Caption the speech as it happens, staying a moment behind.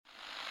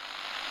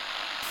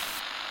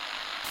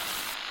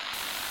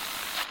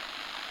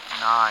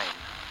9,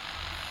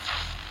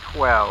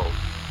 12,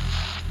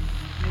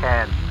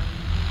 10,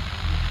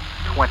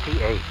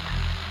 28,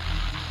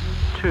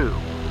 2,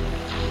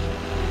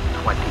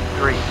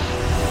 23.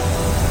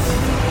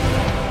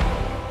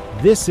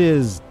 This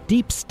is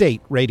Deep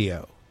State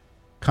Radio,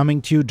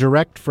 coming to you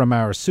direct from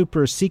our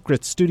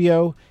super-secret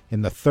studio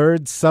in the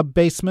third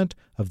sub-basement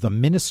of the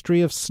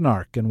Ministry of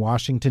Snark in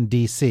Washington,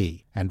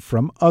 D.C., and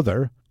from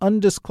other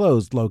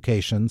undisclosed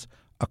locations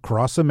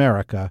across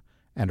America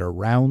and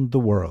around the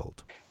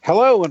world.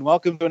 Hello, and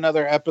welcome to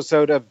another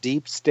episode of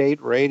Deep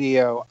State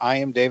Radio. I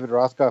am David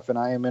Rothkopf, and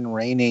I am in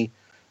rainy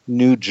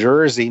New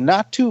Jersey,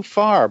 not too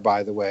far,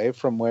 by the way,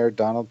 from where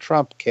Donald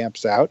Trump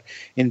camps out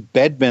in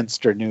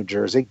Bedminster, New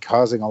Jersey,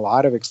 causing a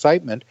lot of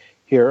excitement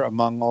here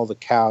among all the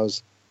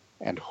cows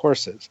and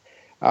horses.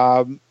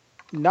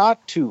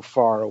 Not too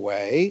far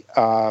away,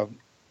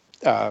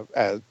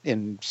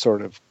 in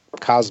sort of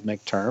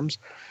cosmic terms,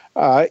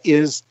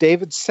 is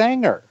David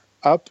Sanger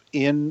up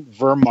in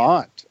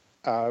Vermont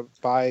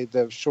by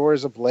the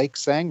shores of Lake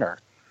Sanger.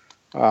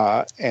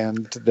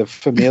 And the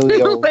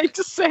familial Lake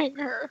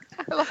Sanger.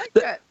 I like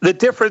that. The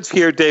difference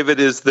here, David,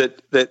 is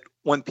that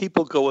when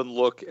people go and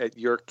look at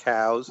your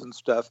cows and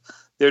stuff,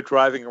 they're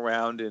driving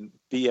around in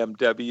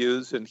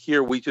BMWs, and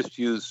here we just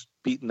use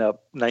beaten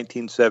up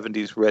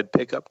 1970s red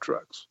pickup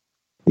trucks.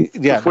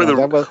 Yeah,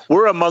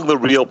 we're among the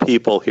real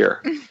people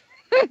here.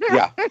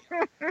 Yeah,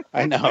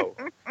 I know.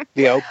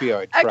 The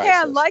opioid crisis. Okay,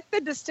 I like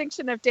the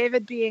distinction of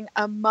David being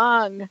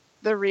among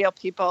the real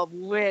people,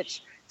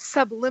 which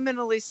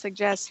subliminally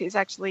suggests he's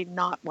actually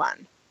not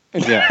one.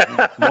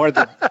 Yeah, more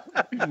than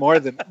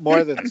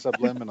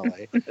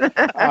subliminally.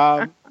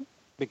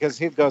 Because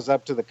he goes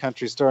up to the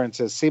country store and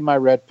says, "See my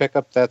red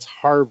pickup? That's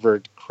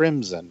Harvard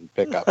Crimson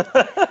pickup."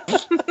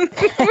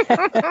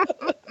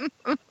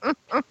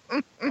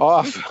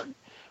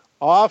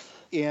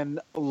 Off in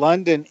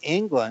London,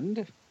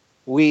 England,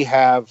 we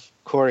have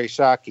Kori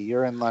Schake.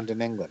 You're in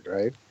London, England,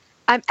 right?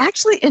 I'm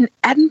actually in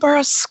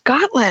Edinburgh,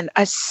 Scotland,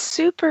 a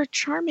super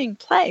charming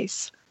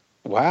place.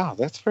 Wow,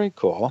 that's very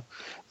cool.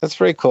 That's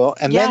very cool.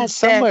 And yes,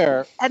 then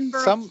somewhere...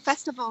 Edinburgh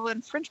Festival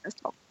and Fringe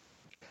Festival.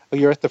 Oh,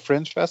 you're at the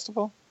Fringe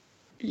Festival?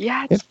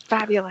 Yeah, it's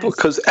fabulous.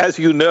 Because as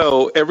you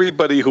know,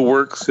 everybody who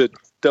works at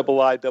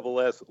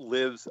IISS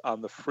lives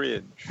on the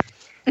Fringe.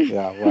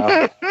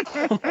 Yeah,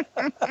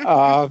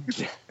 well...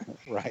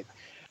 right.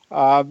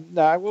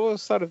 No, I will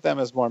sort of them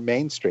as more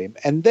mainstream.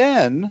 And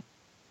then...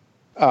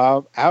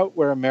 out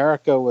where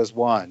America was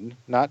won,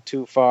 not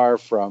too far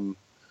from,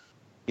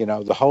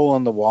 the hole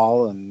in the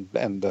wall and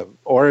the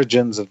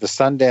origins of the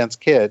Sundance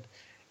Kid,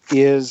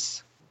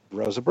 is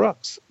Rosa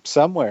Brooks.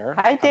 Somewhere.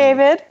 Hi,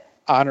 David.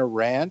 On a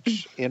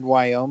ranch in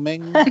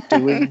Wyoming,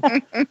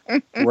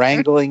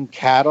 wrangling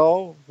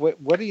cattle.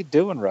 What are you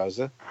doing,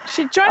 Rosa?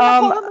 She joined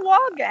the hole in the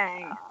wall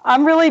gang.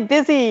 I'm really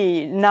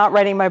busy not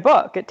writing my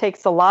book. It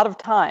takes a lot of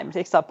time. It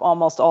takes up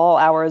almost all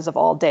hours of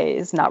all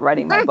days not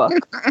writing my book.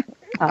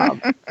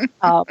 I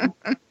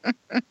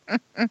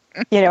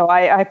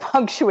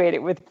punctuate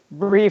it with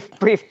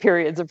brief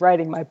periods of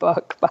writing my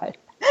book, but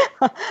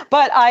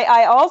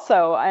I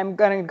also am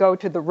going to go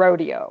to the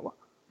rodeo.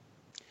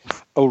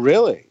 Oh,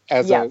 really?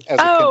 As a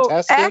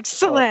contestant?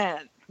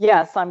 Excellent.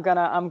 Yes, I'm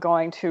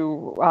going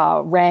to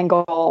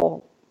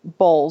wrangle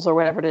bulls or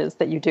whatever it is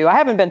that you do. I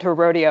haven't been to a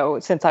rodeo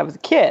since I was a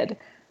kid,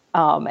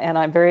 and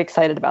I'm very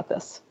excited about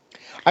this.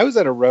 I was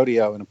at a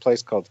rodeo in a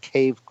place called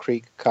Cave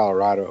Creek,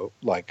 Colorado,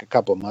 like a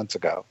couple of months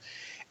ago,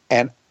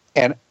 and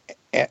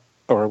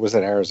or was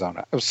it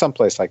Arizona? It was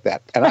someplace like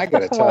that. And I got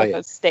to tell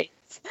you,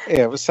 states.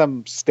 It was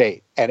some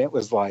state, and it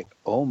was like,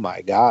 oh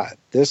my God,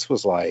 this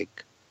was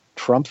like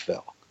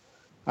Trumpville.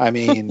 I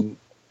mean,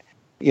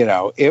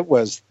 it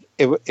was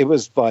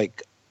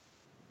like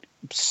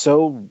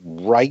so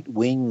right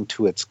wing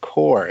to its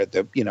core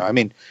that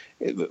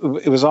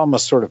it was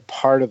almost sort of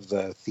part of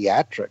the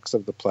theatrics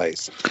of the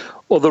place.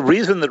 Well, the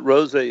reason that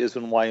Rosa is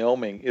in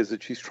Wyoming is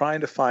that she's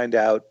trying to find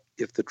out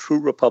if the true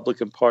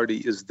Republican Party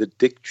is the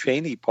Dick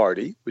Cheney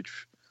Party,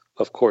 which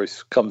of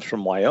course comes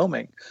from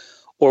Wyoming,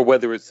 or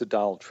whether it's the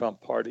Donald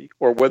Trump Party,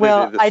 or whether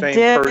they're the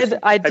same person.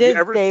 Have you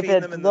ever seen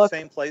them in the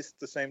same place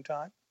at the same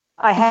time?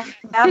 I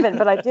haven't,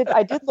 but I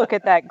did look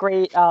at that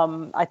great,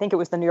 I think it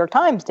was the New York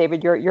Times,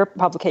 David, your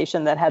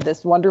publication that had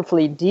this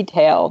wonderfully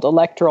detailed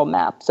electoral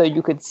map. So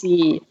you could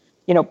see,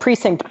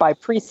 precinct by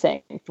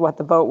precinct, what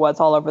the vote was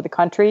all over the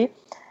country.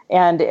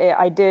 And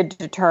I did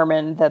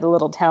determine that the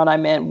little town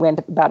I'm in went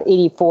about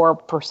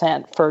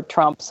 84% for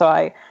Trump. So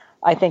I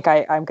think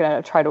I'm going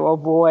to try to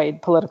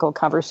avoid political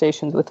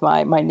conversations with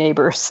my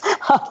neighbors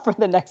for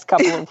the next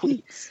couple of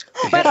weeks.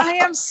 But I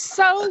am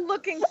so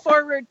looking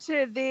forward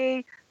to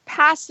the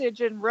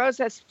passage in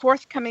Rosa's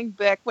forthcoming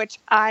book, which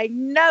I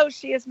know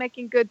she is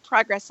making good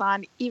progress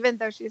on, even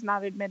though she's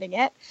not admitting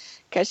it,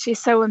 because she's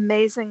so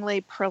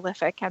amazingly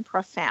prolific and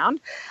profound.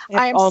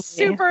 I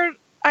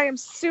am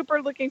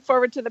super looking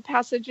forward to the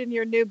passage in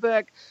your new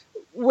book,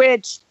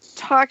 which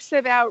talks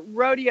about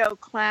rodeo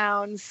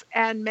clowns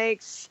and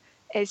makes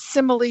a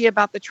simile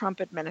about the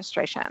Trump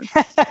administration.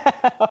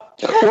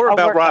 Or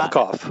about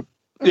Rothkopf.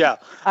 Yeah.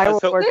 I will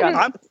work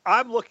on it.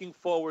 I'm looking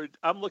forward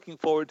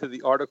to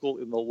the article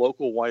in the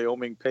local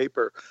Wyoming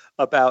paper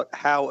about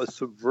how a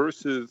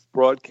subversive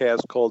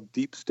broadcast called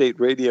Deep State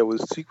Radio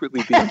is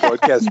secretly being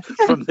broadcast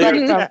from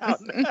their town.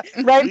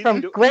 Right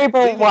from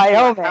Grable,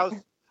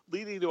 Wyoming.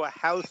 Leading to a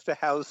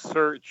house-to-house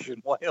search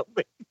in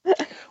Wyoming.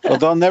 Well,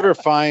 they'll never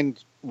find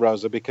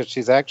Rosa because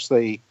she's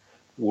actually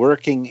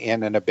working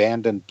in an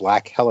abandoned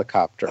black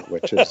helicopter,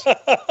 which is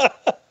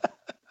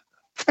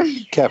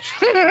kept,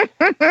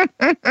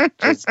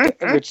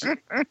 which,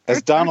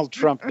 as Donald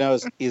Trump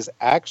knows, is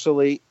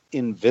actually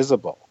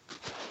invisible,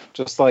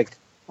 just like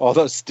all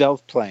those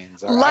stealth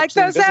planes are. Like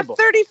those invisible.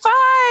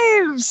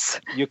 F-35s.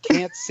 You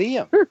can't see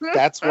them.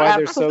 That's why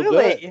they're so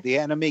good. The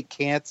enemy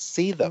can't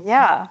see them.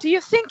 Yeah. Do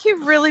you think he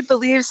really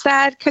believes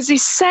that? Because he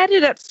said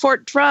it at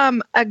Fort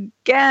Drum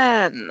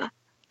again.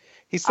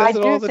 He says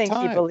it all the I do think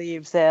time. he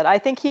believes it. I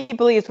think he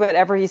believes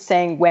whatever he's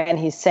saying when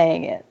he's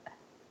saying it.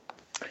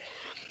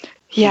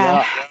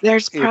 Yeah,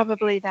 there's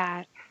probably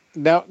that.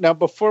 Now,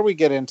 before we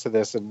get into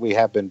this, and we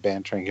have been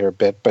bantering here a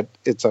bit, but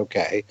it's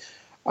okay.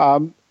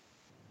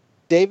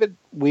 David,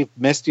 we've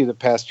missed you the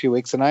past few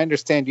weeks, and I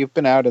understand you've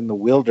been out in the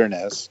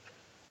wilderness,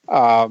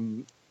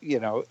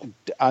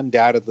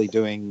 undoubtedly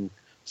doing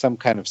some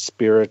kind of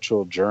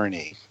spiritual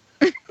journey.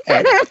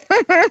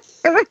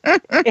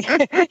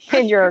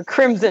 In your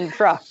crimson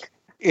truck.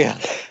 Yeah.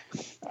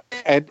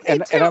 And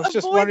I was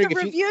just wondering the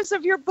if reviews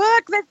of your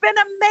book, they've been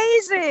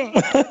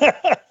amazing.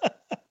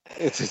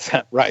 It's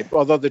right.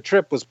 Although the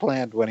trip was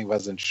planned when he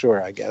wasn't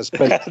sure, I guess.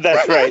 But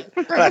that's right.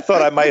 I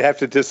thought I might have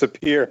to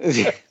disappear.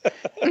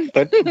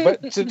 but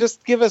to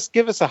just give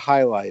us a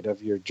highlight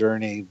of your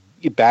journey,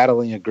 you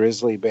battling a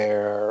grizzly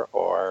bear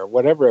or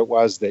whatever it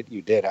was that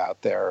you did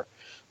out there,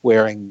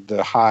 wearing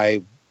the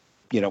high,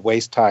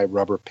 waist high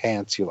rubber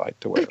pants you like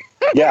to wear.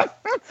 Yeah.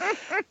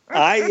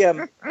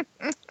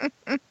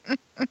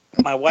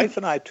 My wife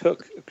and I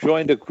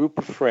joined a group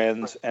of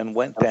friends and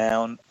went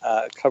down,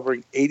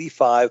 covering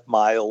 85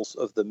 miles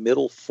of the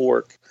middle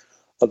fork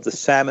of the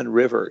Salmon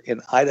River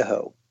in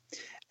Idaho.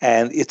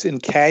 And it's in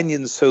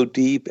canyons so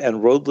deep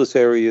and roadless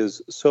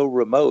areas so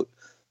remote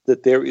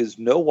that there is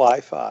no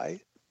Wi-Fi,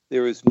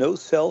 there is no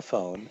cell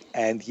phone,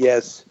 and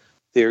yes,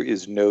 there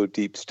is no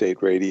deep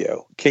state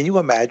radio. Can you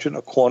imagine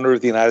a corner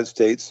of the United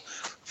States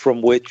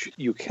from which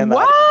you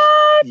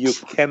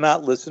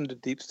cannot listen to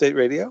deep state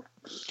radio?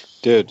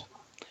 Dude,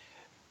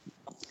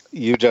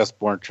 you just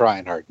weren't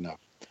trying hard enough.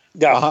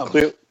 Yeah,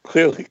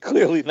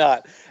 clearly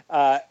not.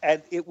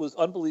 And it was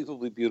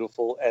unbelievably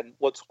beautiful. And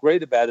what's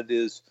great about it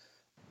is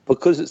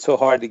because it's so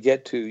hard to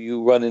get to,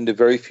 you run into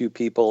very few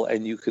people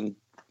and you can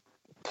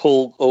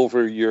pull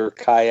over your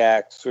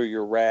kayaks or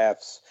your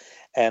rafts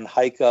and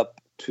hike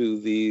up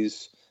to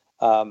these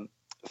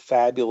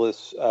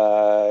fabulous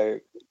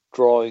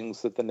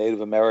drawings that the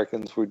Native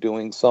Americans were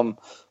doing, some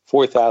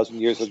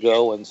 4,000 years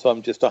ago and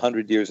some just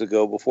 100 years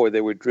ago before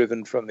they were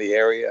driven from the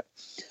area.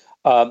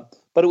 But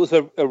it was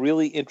a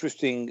really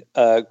interesting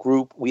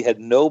group. We had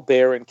no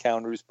bear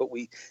encounters, but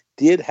we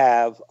did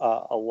have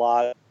a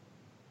lot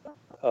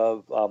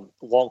of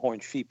longhorn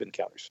sheep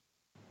encounters.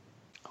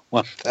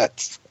 Well,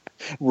 that's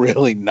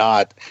really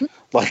not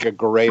like a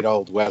great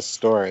old West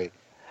story.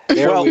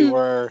 There we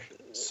were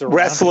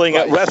wrestling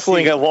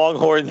a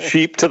longhorn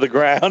sheep to the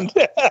ground.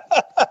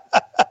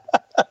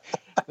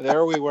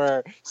 There we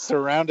were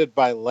surrounded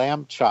by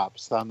lamb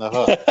chops on the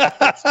hook.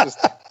 It's just...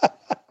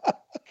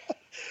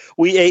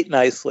 We ate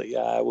nicely,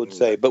 I would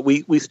say, but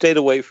we stayed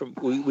away from.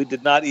 We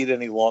did not eat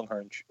any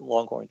longhorn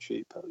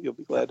sheep. You'll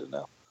be glad to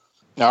know.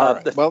 All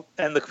right.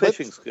 And the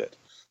fishing's good.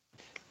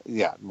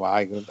 Yeah,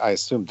 well, I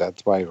assumed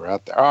that's why you were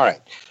out there. All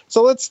right,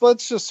 so let's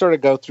just sort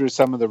of go through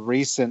some of the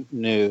recent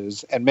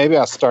news, and maybe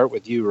I'll start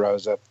with you,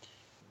 Rosa,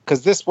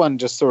 because this one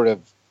just sort of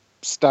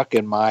stuck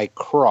in my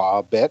craw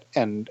a bit,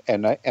 and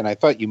I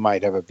thought you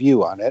might have a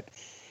view on it,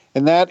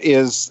 and that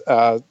is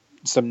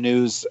some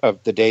news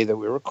of the day that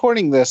we're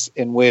recording this,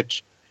 in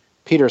which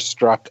Peter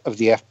Strzok of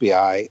the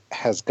FBI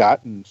has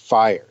gotten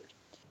fired,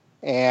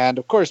 and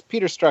of course,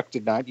 Peter Strzok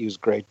did not use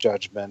great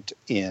judgment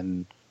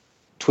in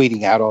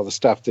tweeting out all the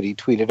stuff that he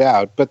tweeted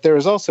out, but there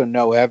is also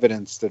no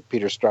evidence that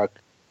Peter Strzok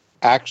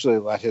actually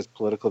let his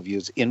political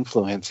views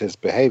influence his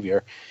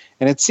behavior.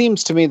 And it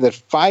seems to me that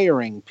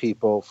firing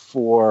people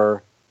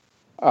for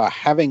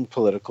having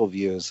political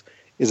views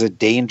is a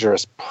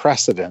dangerous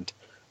precedent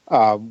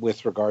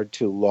with regard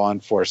to law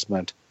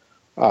enforcement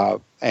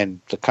and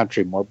the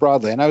country more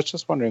broadly. And I was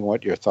just wondering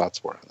what your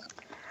thoughts were on that.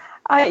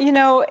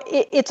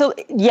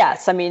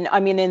 Yes. I mean,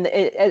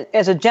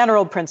 as a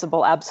general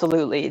principle,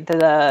 absolutely.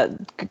 The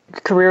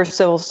career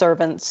civil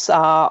servants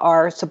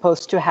are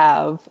supposed to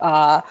have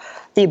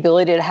the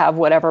ability to have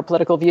whatever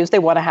political views they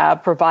want to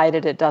have,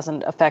 provided it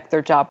doesn't affect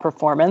their job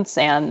performance.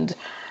 And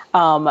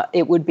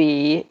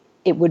it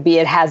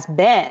has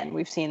been,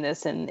 we've seen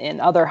this in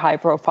other high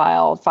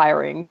profile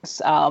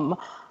firings, a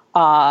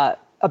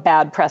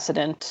bad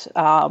precedent.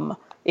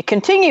 It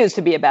continues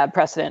to be a bad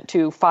precedent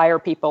to fire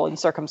people in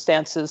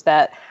circumstances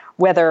that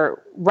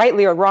whether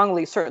rightly or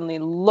wrongly, certainly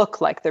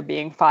look like they're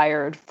being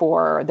fired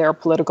for their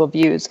political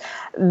views.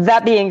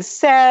 That being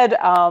said,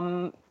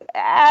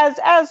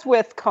 as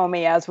with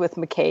Comey, as with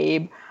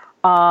McCabe,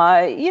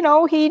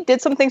 he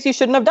did some things he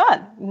shouldn't have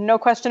done. No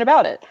question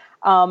about it.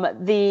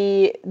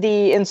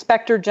 The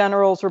Inspector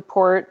General's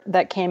report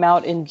that came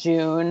out in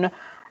June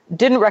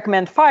didn't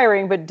recommend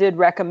firing, but did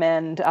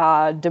recommend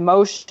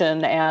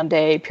demotion and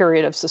a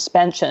period of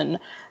suspension.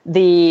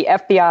 The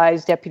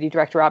FBI's deputy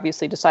director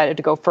obviously decided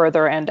to go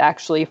further and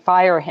actually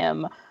fire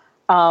him.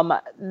 I'm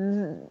a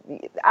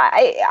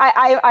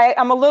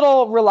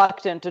little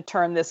reluctant to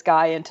turn this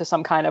guy into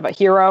some kind of a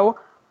hero,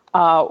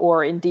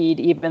 or indeed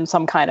even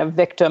some kind of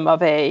victim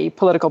of a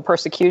political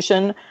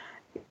persecution,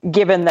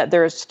 given that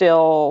there's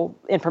still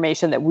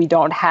information that we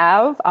don't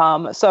have.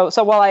 So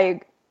while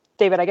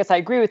David, I guess I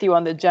agree with you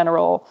on the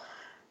general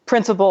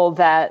principle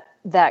that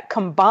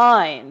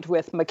combined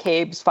with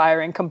McCabe's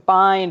firing,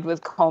 combined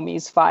with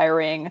Comey's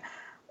firing,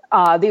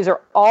 these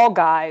are all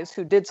guys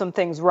who did some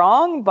things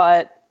wrong,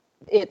 but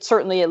it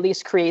certainly at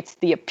least creates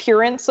the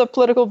appearance of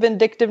political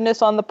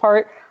vindictiveness on the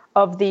part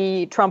of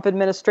the Trump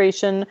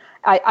administration.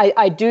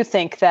 I do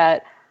think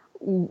that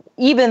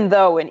even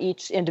though in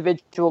each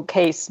individual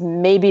case,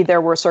 maybe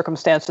there were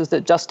circumstances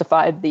that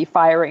justified the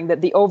firing,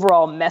 that the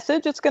overall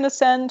message it's going to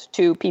send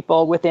to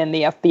people within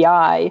the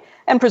FBI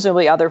and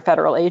presumably other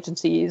federal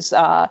agencies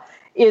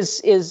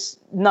is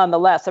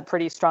nonetheless a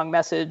pretty strong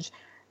message.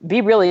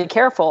 Be really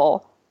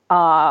careful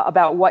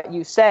about what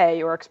you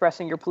say or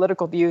expressing your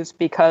political views,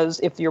 because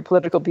if your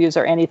political views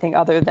are anything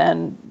other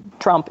than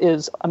Trump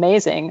is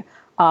amazing,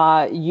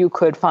 you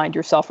could find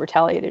yourself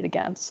retaliated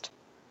against.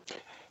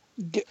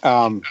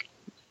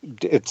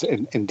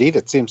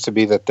 It seems to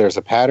be that there's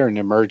a pattern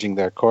emerging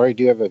there. Corey,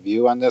 do you have a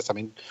view on this? I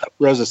mean,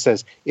 Rosa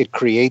says it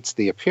creates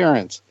the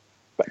appearance,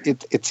 but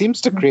it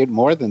seems to create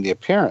more than the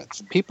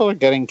appearance. People are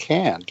getting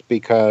canned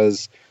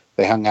because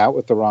they hung out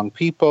with the wrong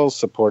people,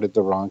 supported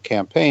the wrong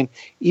campaign,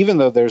 even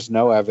though there's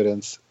no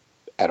evidence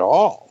at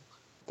all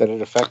that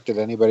it affected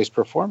anybody's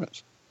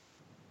performance.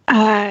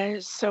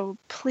 So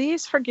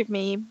please forgive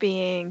me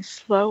being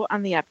slow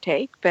on the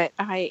uptake, but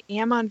I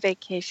am on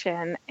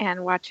vacation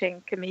and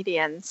watching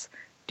comedians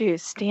do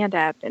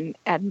stand-up in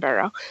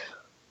Edinburgh.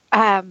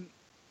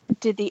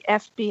 Did the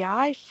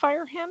FBI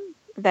fire him?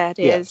 That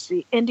is, yes.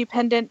 The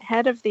independent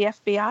head of the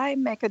FBI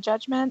make a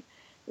judgment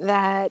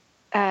that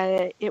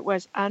it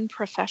was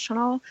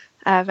unprofessional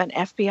of an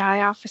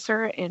FBI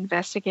officer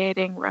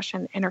investigating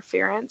Russian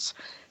interference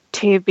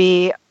to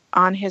be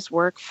on his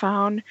work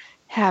phone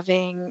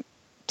having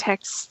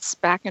texts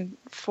back and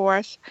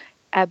forth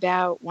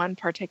about one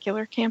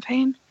particular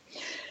campaign.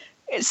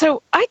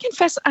 So I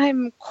confess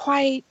I'm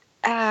quite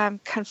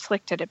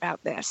conflicted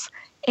about this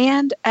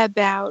and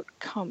about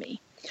Comey,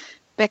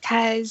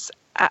 because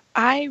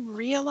I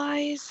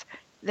realize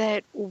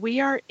that we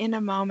are in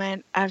a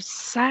moment of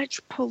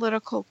such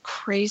political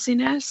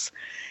craziness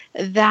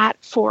that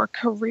for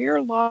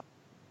career law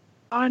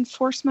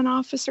enforcement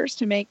officers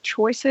to make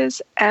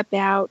choices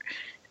about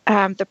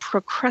the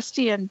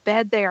Procrustean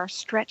bed they are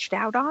stretched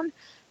out on,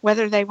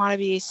 whether they want to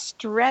be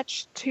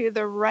stretched to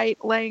the right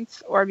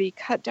length or be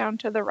cut down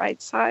to the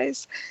right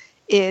size,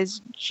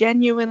 is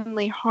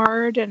genuinely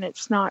hard, and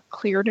it's not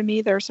clear to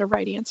me there's a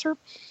right answer.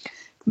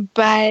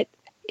 But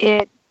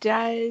it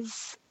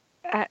does,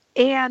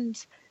 and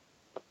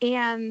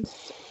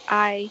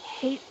I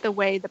hate the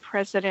way the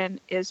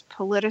president is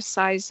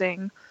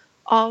politicizing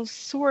all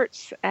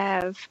sorts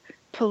of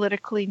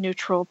politically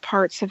neutral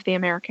parts of the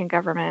American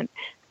government,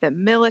 the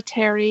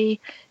military,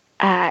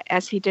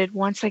 as he did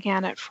once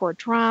again at Fort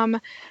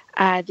Drum,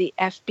 the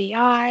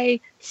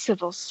FBI,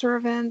 civil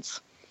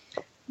servants.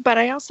 But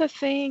I also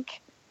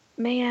think,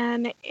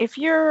 man, if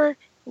you're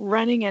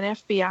running an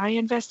FBI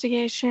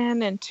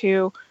investigation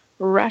into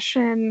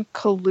Russian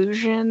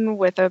collusion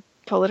with a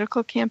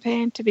political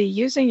campaign, to be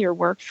using your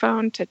work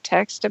phone to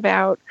text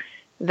about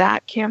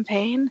that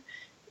campaign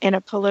in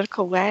a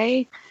political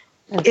way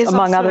is,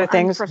 among other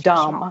things,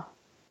 dumb.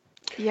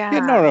 Yeah,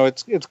 no,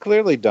 it's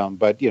clearly dumb.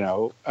 But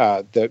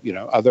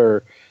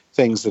other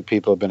things that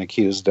people have been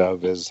accused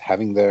of is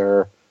having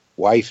their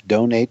wife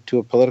donate to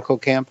a political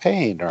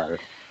campaign or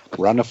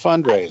run a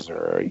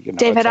fundraiser.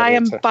 David, I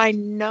am by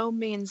no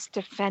means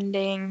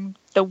defending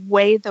the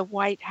way the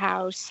White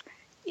House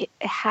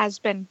has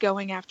been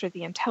going after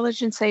the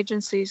intelligence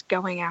agencies,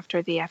 going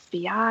after the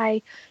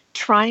FBI,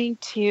 trying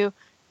to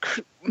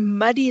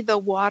muddy the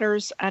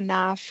waters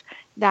enough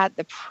that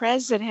the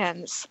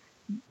president's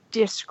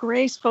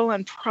disgraceful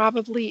and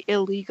probably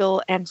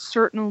illegal and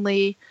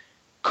certainly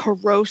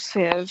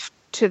corrosive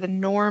to the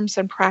norms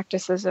and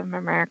practices of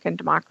American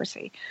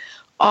democracy.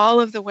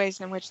 All of the ways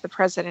in which the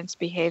president's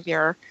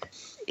behavior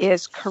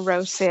is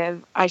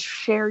corrosive, I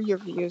share your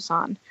views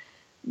on.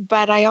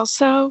 But I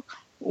also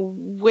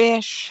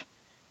wish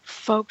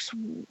folks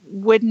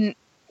would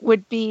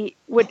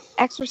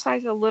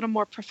exercise a little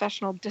more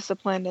professional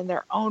discipline in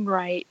their own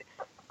right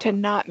to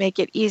not make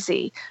it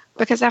easy.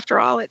 Because after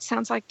all, it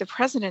sounds like the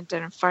president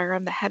didn't fire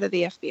him. The head of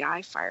the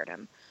FBI fired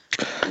him.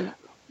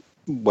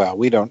 Well,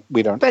 we don't.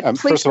 But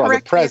please first of all,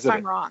 correct me if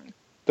I'm wrong.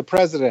 The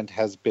president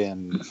has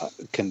been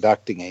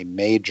conducting a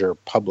major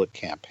public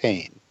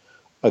campaign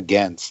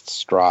against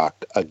Strzok,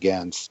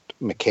 against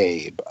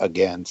McCabe,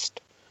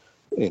 against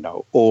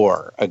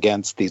Orr,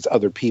 against these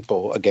other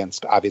people,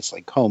 against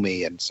obviously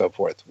Comey and so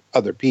forth,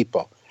 other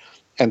people.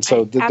 And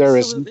so I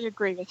absolutely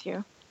agree with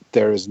you.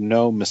 There is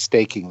no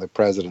mistaking the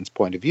president's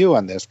point of view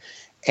on this.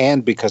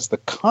 And because the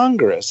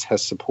Congress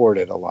has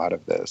supported a lot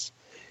of this,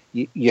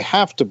 you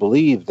have to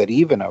believe that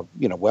even a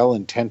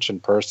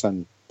well-intentioned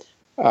person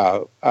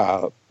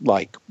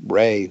like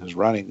Wray, who's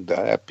running the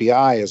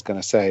FBI, is going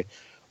to say,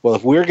 well,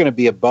 if we're going to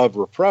be above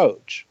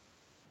reproach,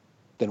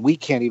 then we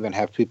can't even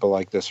have people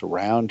like this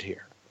around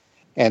here.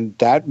 And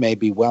that may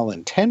be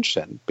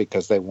well-intentioned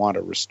because they want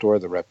to restore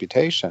the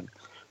reputation.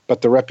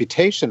 But the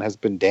reputation has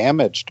been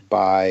damaged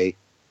by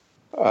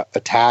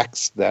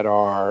attacks that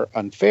are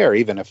unfair,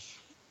 even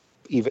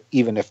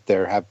if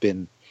there have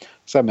been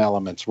some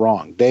elements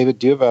wrong. David,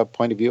 do you have a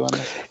point of view on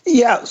this?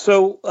 Yeah.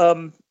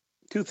 So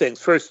two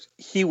things. First,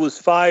 he was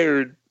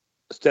fired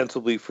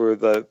ostensibly for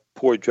the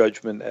poor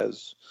judgment,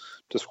 as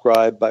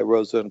described by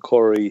Rosa and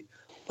Corey,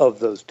 of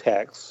those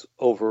texts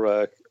over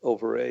a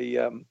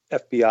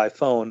FBI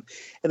phone.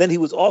 And then he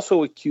was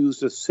also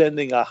accused of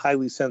sending a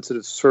highly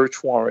sensitive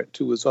search warrant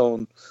to his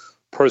own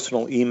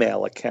personal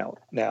email account.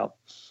 Now,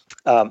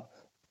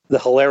 the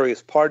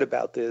hilarious part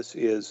about this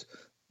is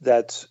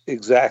that's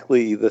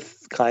exactly the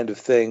kind of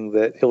thing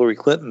that Hillary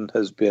Clinton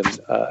has been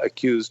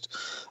accused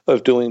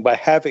of doing by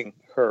having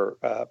her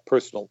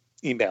personal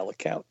email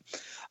account.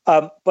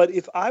 But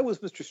if I was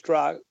Mr.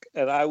 Strzok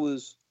and I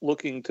was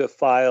looking to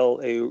file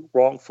a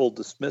wrongful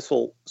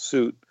dismissal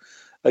suit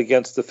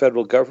against the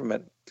federal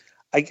government,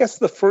 I guess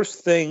the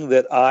first thing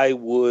that I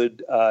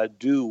would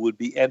do would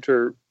be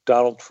enter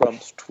Donald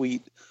Trump's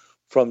tweet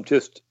from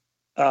just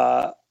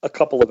a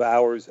couple of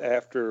hours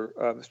after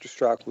Mr.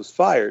 Strzok was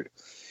fired.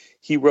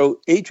 He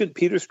wrote, "Agent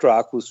Peter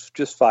Strzok was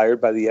just fired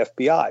by the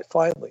FBI,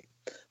 finally.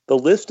 The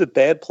list of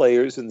bad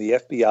players in the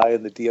FBI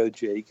and the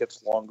DOJ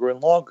gets longer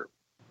and longer.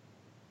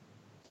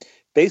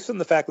 Based on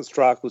the fact that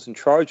Strzok was in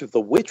charge of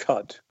the witch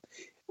hunt,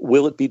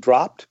 will it be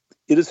dropped?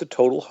 It is a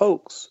total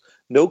hoax.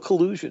 No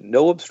collusion,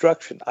 no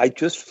obstruction. I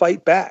just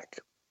fight back."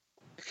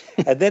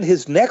 And then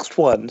his next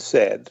one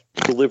said,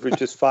 delivered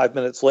just 5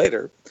 minutes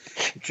later,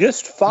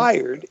 "Just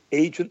fired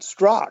Agent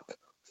Strzok,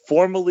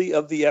 formerly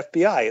of the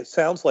FBI." It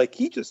sounds like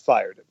he just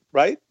fired him,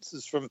 right? This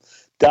is from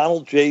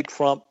Donald J.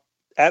 Trump,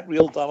 at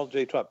real Donald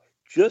J. Trump.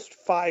 Just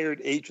fired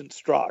Agent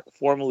Strzok,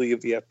 formerly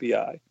of the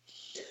FBI,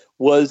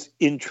 was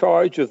in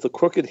charge of the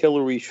crooked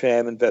Hillary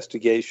sham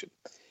investigation.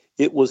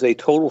 It was a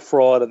total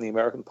fraud on the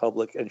American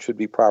public and should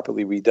be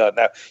properly redone.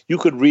 Now, you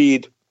could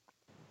read,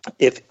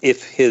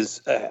 if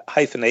his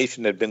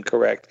hyphenation had been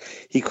correct,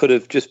 he could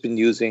have just been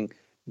using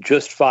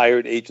 "just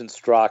fired Agent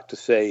Strzok" to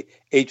say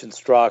Agent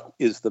Strzok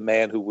is the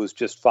man who was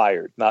just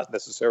fired, not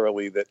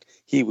necessarily that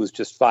he was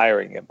just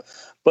firing him.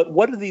 But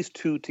what do these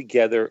two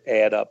together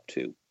add up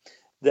to?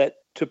 That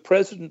to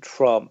President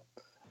Trump,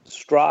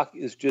 Strzok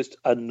is just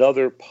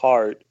another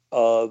part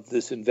of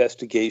this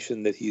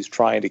investigation that he's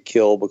trying to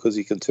kill because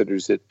he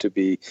considers it to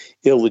be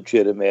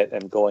illegitimate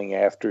and going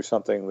after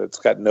something that's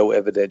got no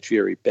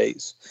evidentiary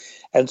base.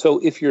 And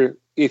so if you're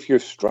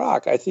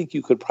Strzok, I think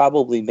you could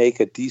probably make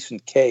a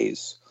decent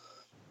case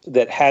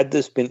that had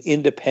this been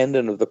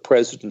independent of the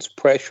president's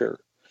pressure,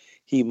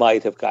 he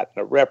might have gotten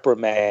a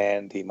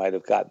reprimand, he might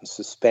have gotten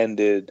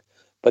suspended,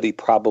 but he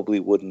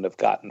probably wouldn't have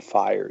gotten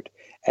fired.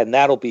 And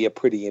that'll be a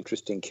pretty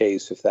interesting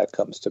case if that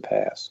comes to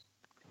pass.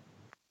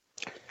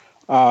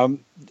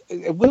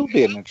 It will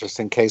be an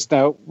interesting case.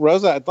 Now,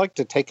 Rosa, I'd like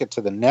to take it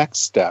to the next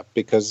step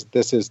because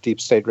this is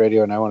Deep State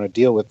Radio and I want to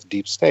deal with the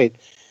deep state.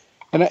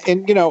 And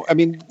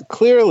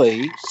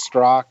clearly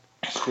Strzok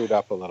screwed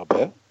up a little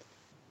bit,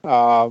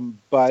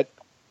 but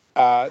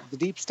the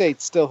deep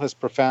state still has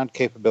profound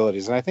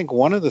capabilities. And I think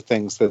one of the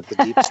things that the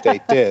deep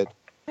state did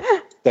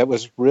that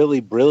was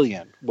really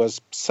brilliant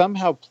was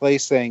somehow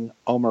placing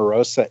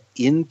Omarosa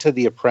into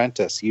The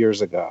Apprentice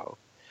years ago.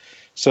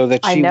 So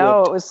that she it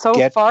was so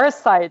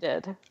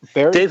farsighted.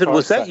 David,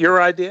 was that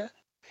your idea?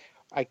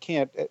 I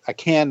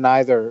can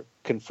neither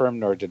confirm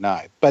nor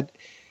deny. But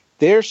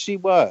there she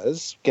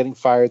was, getting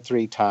fired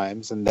 3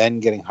 times and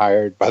then getting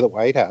hired by the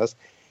White House,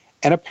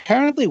 and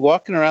apparently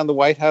walking around the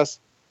White House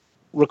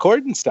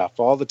recording stuff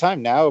all the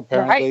time. Now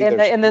apparently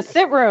in the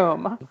sit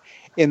room.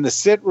 In the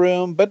sit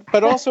room,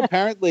 but also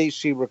apparently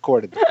she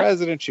recorded the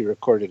president, she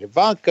recorded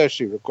Ivanka,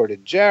 she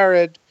recorded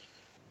Jared.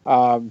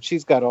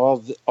 She's got all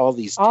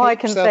these. All I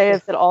can say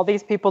is that all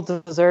these people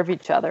deserve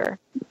each other.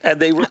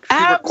 And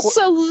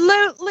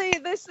absolutely,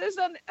 this is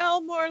an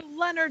Elmore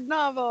Leonard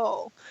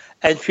novel.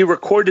 And she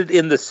recorded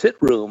in the sit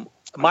room.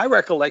 My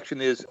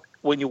recollection is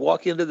when you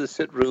walk into the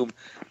sit room,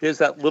 there's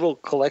that little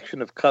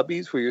collection of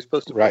cubbies where you're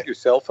supposed to put your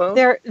cell phone.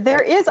 There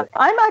is.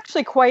 I'm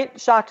actually quite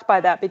shocked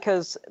by that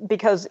because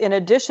in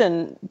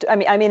addition,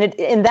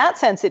 in that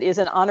sense, it is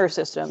an honor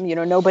system.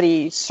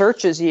 Nobody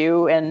searches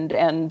you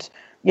and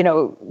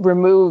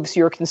removes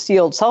your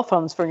concealed cell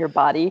phones from your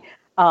body.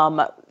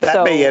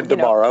 That may end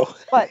tomorrow.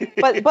 But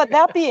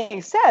that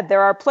being said,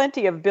 there are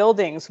plenty of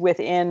buildings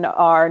within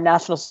our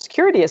national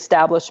security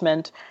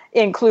establishment,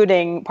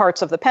 including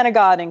parts of the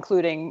Pentagon,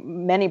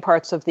 including many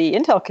parts of the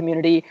intel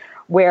community,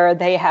 where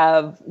they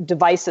have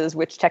devices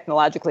which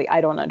technologically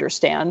I don't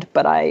understand,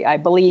 but I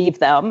believe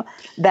them,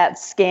 that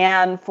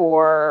scan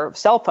for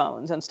cell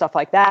phones and stuff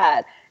like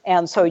that.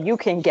 And so you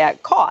can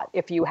get caught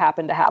if you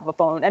happen to have a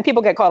phone. And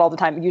people get caught all the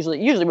time,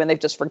 usually when they've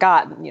just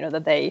forgotten,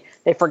 that they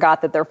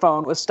forgot that their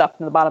phone was stuffed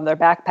in the bottom of their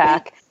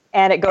backpack,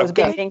 and it goes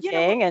bing, bing,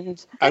 bing.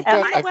 And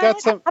I've got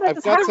some.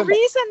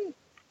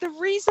 The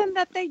reason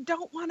that they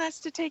don't want us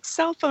to take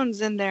cell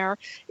phones in there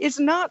is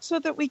not so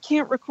that we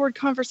can't record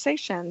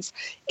conversations.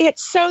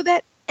 It's so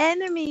that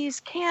enemies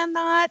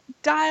cannot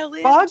dial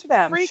in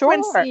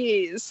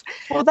frequencies.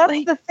 Sure. Well,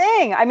 that's the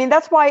thing. I mean,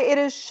 that's why it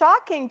is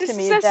shocking to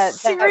me that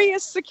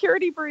serious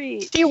security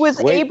breach. She was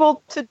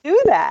able to do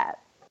that.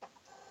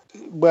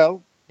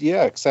 Well,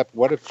 yeah, except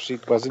what if she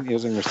wasn't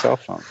using her cell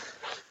phone?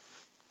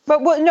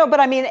 But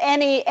I mean,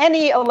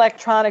 any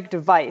electronic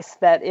device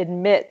that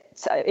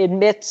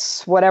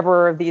emits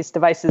whatever these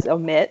devices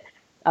emit,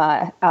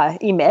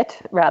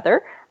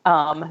 rather.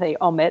 They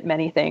omit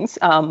many things.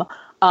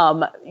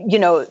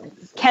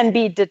 Can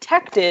be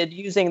detected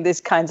using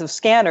these kinds of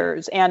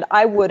scanners. And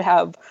I would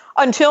have,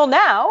 until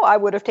now, I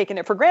would have taken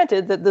it for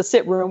granted that the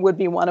sit room would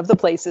be one of the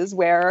places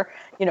where,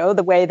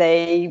 the way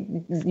they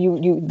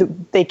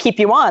keep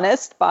you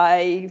honest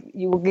by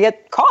you will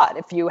get caught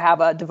if you have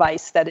a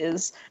device that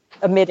is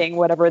emitting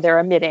whatever they're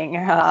emitting,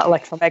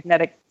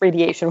 electromagnetic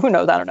radiation. Who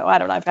knows? I don't know.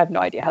 I have no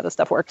idea how this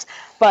stuff works.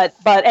 But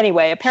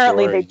anyway,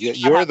 apparently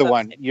you're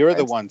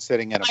the one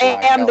sitting in a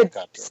black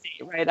helicopter.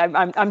 Right.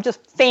 I'm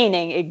just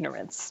feigning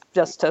ignorance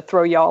just to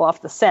throw you all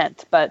off the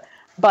scent. But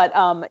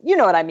you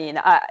know what I mean.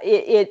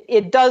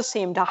 It does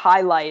seem to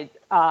highlight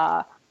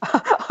a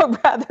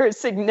rather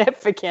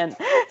significant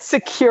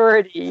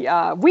security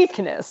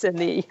weakness in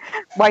the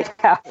White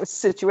House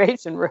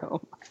Situation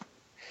Room.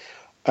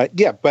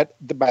 Yeah, but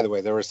by the way,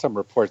 there were some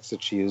reports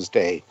that she used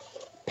a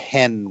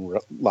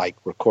pen-like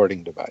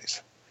recording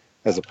device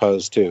as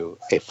opposed to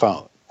a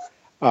phone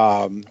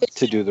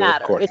to do the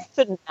recording. It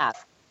shouldn't matter.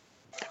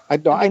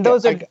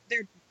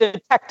 They're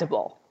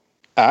detectable.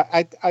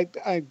 I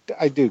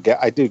do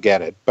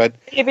get it, but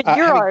David,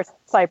 you're our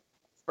cyber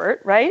expert,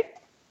 right?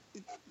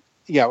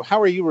 Yeah.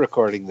 How are you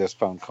recording this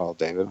phone call,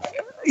 David?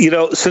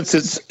 Since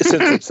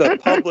it's a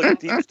public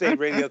deep state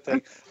radio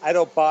thing, I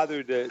don't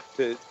bother to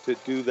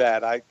do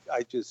that. I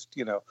just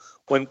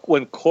when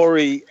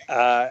Corey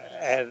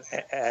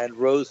and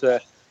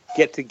Rosa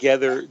get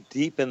together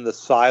deep in the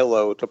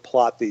silo to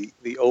plot the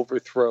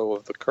overthrow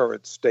of the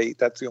current state,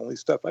 that's the only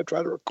stuff I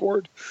try to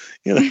record.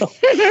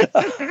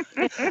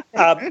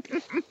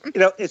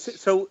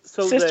 So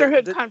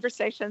sisterhood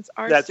conversations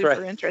are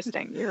super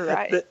interesting. You're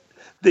right.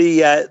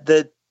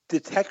 The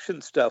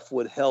detection stuff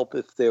would help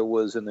if there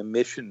was an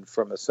emission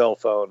from a cell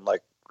phone,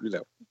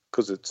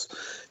 because it's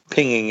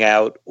pinging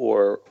out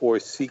or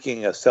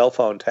seeking a cell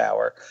phone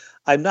tower.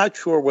 I'm not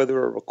sure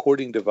whether a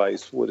recording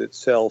device would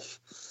itself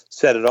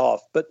set it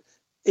off, but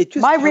it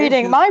just my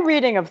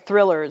reading of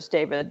thrillers,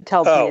 David,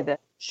 tells me that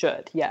it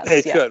should. Yes,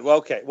 it should. Well,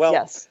 okay. Well,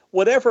 yes.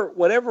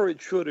 Whatever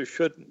it should or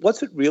shouldn't.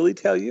 What's it really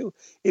tell you?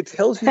 It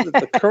tells you that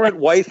the current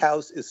White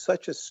House is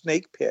such a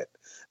snake pit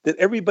that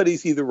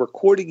everybody's either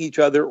recording each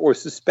other or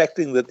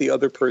suspecting that the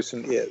other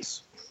person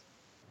is.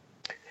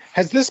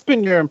 Has this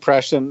been your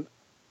impression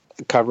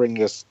covering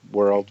this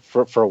world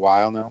for a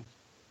while now?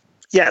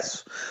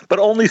 Yes, but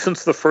only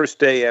since the first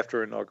day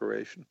after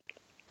inauguration.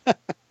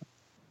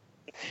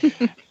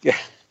 Yeah.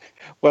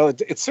 Well,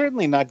 it's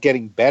certainly not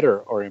getting better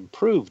or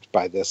improved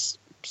by this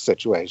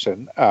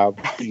situation.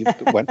 One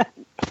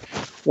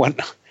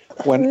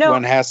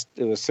has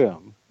to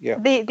assume. Yeah.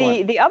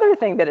 The other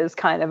thing that is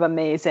kind of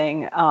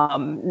amazing,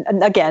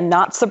 again,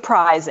 not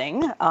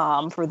surprising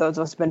for those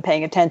of us who've been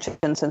paying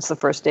attention since the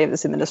first day of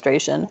this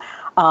administration,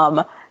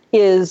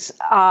 is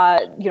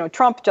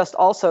Trump just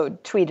also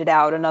tweeted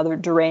out another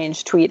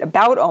deranged tweet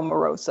about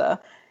Omarosa,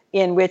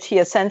 in which he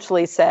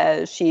essentially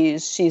says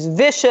she's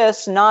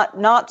vicious,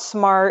 not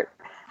smart,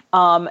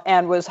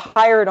 and was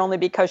hired only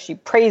because she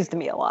praised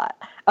me a lot.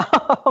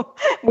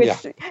 Which,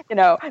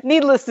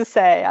 needless to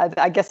say,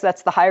 I guess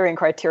that's the hiring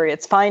criteria.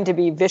 It's fine to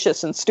be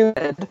vicious and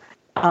stupid,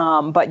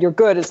 but you're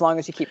good as long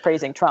as you keep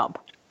praising Trump.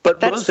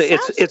 But Rosa,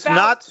 it's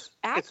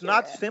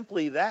not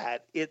simply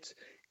that.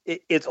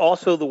 It's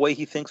also the way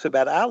he thinks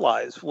about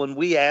allies. When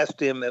we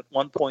asked him at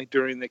one point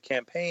during the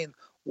campaign,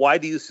 why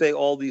do you say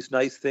all these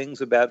nice things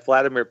about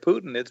Vladimir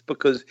Putin? It's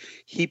because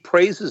he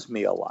praises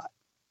me a lot.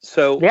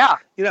 So,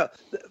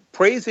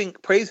 praising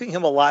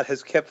him a lot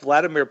has kept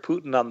Vladimir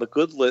Putin on the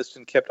good list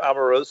and kept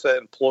Omarosa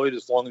employed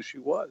as long as she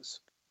was.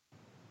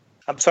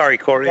 I'm sorry,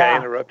 Corey, I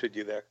interrupted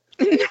you there.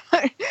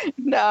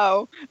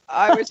 No,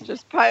 I was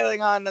just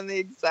piling on the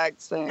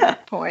exact same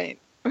point.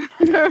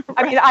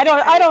 I mean,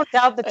 I don't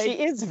doubt that she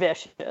is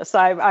vicious.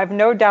 I've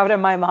no doubt in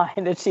my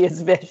mind that she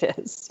is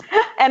vicious.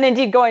 And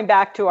indeed, going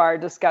back to our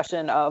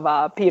discussion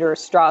of Peter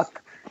Strzok,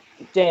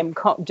 Jim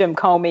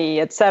Comey,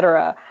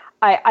 etc.,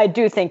 I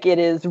do think it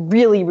is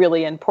really,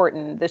 really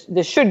important.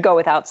 This should go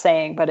without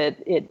saying, but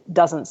it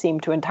doesn't seem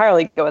to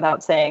entirely go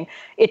without saying.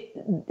 It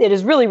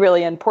is really,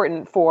 really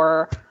important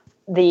for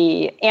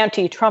the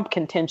anti-Trump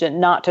contingent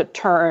not to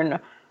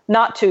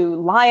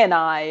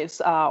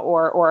lionize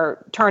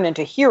or turn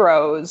into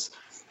heroes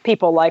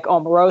people like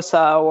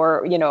Omarosa,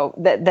 or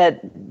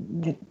that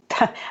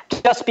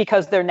just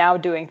because they're now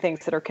doing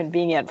things that are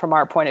convenient from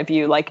our point of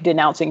view, like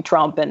denouncing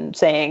Trump and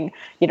saying,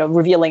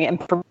 revealing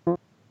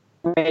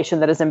information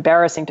that is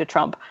embarrassing to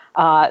Trump.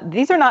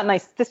 These are not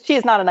nice. She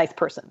is not a nice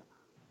person.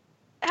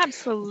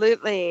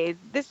 Absolutely.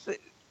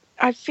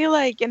 I feel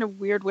like in a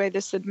weird way,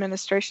 this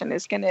administration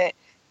is going to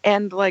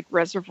end like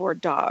Reservoir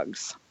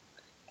Dogs.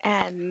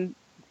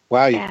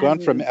 Wow, you've gone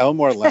from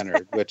Elmore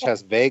Leonard, which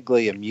has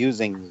vaguely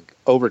amusing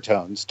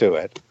overtones to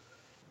it,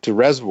 to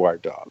Reservoir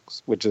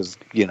Dogs, which is,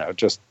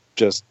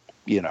 just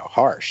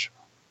harsh.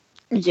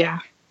 Yeah.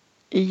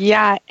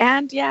 Yeah.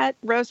 And yet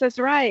Rosa's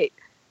right.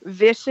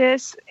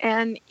 Vicious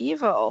and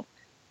evil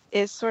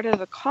is sort of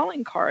the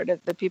calling card of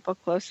the people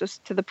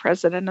closest to the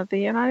president of the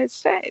United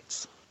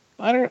States.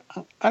 I don't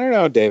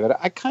know, David.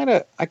 I kind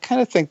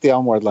of think the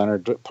Elmore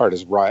Leonard part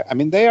is right. I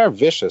mean, they are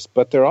vicious,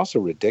 but they're also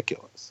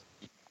ridiculous.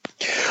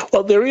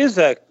 Well, there is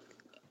a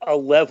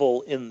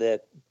level in the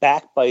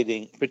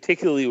backbiting,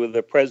 particularly when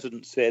the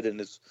president said in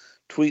his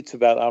tweets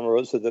about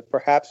Omarosa that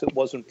perhaps it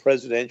wasn't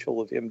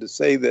presidential of him to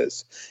say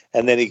this,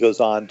 and then he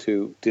goes on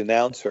to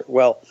denounce her.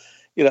 Well,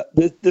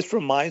 this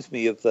reminds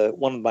me of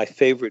one of my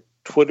favorite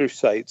Twitter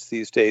sites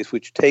these days,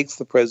 which takes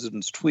the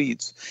president's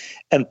tweets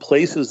and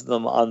places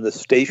them on the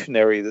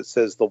stationery that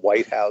says the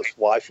White House,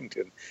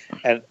 Washington,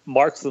 and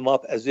marks them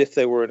up as if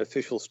they were an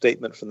official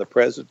statement from the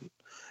president.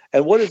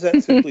 And what does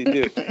that simply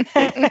do?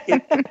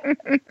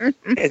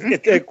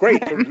 They're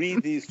great to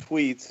read these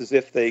tweets as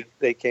if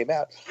they came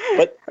out.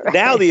 But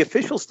now the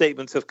official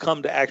statements have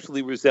come to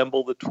actually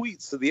resemble the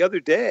tweets. So the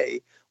other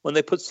day, when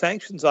they put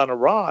sanctions on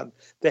Iran,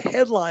 the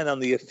headline on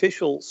the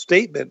official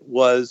statement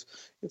was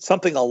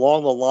something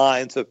along the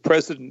lines of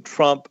President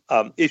Trump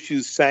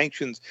issues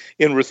sanctions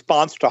in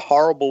response to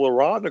horrible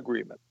Iran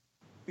agreement.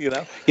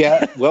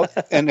 Yeah, well,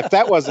 and if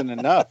that wasn't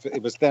enough,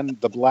 it was then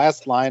the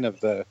last line of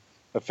the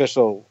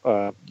official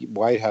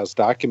White House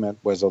document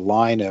was a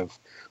line of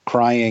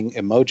crying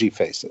emoji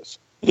faces.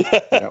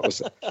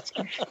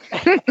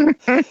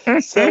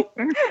 So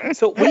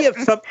we have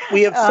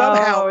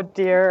somehow oh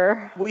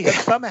dear, we have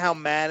somehow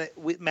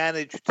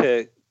managed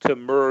to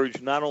merge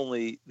not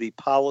only the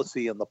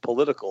policy and the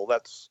political,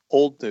 that's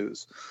old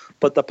news,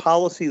 but the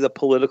policy, the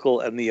political,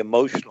 and the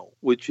emotional,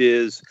 which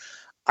is,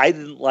 I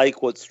didn't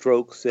like what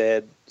Strzok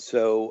said,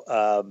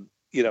 so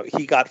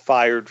he got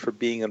fired for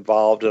being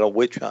involved in a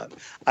witch hunt.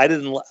 I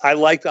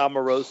liked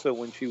Omarosa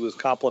when she was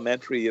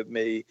complimentary of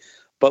me,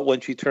 but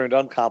when she turned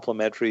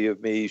uncomplimentary of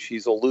me,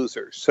 she's a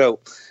loser. So,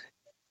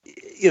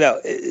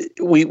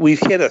 we've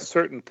hit a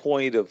certain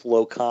point of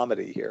low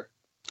comedy here.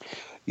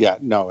 Yeah,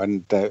 no,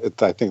 and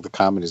I think the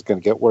comedy is going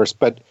to get worse.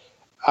 But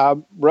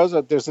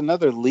Rosa, there's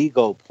another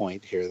legal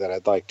point here that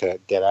I'd like to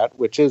get at,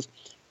 which is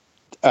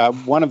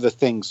one of the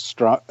things.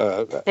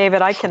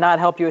 David, I cannot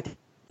help you with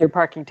your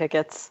parking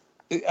tickets.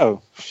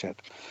 Oh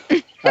shit!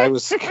 I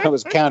was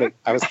counting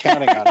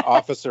on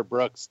Officer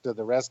Brooks to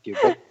the rescue.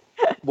 But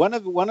one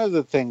of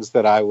the things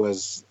that I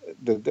was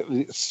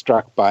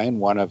struck by in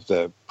one of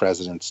the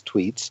president's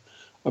tweets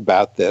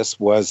about this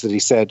was that he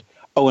said,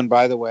 "Oh, and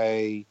by the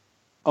way,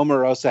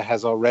 Omarosa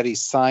has already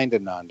signed a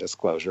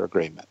non-disclosure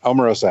agreement."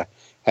 Omarosa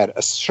had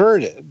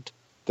asserted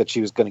that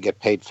she was going to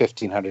get paid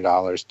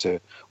 $1,500 to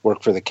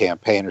work for the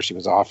campaign, or she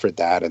was offered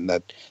that, and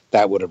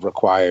that would have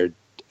required.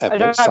 I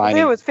believe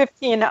it was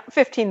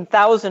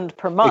 $15,000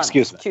 per month.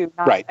 Excuse me. To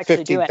not right,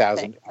 actually do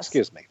anything.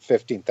 Excuse me,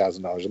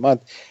 $15,000 a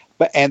month.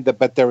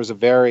 But there was a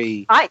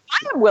very. I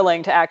am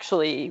willing to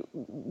actually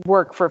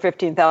work for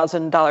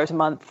 $15,000 a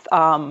month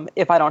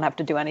if I don't have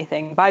to do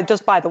anything. By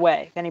the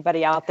way, if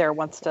anybody out there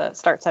wants to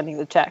start sending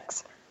the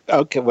checks.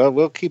 Okay, well,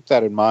 we'll keep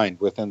that in mind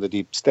within the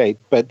deep state.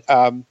 But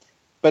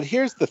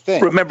here's the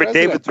thing. Remember,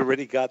 David's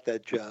already got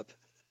that job.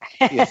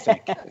 You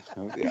think?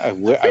 I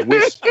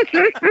wish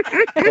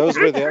those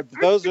were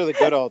the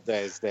good old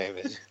days,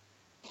 David.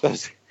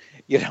 Those,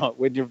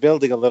 when you're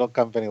building a little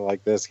company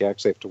like this, you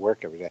actually have to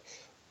work every day.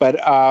 But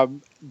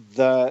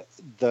the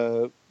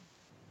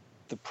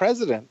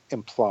president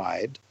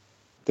implied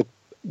that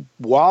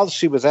while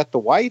she was at the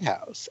White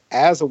House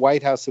as a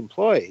White House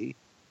employee,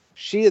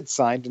 she had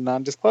signed a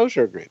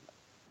non-disclosure agreement,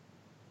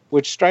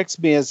 which strikes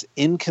me as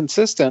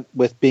inconsistent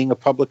with being a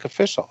public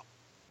official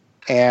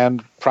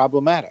and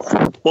problematic.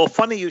 Well,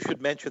 funny you should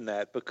mention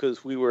that,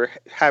 because we were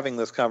having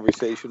this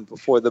conversation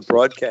before the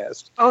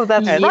broadcast. Oh,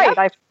 that's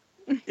right.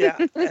 Yeah,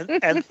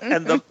 and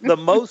the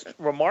most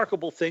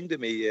remarkable thing to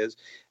me is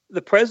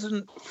the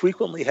president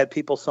frequently had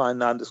people sign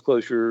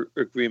non-disclosure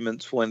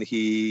agreements when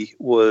he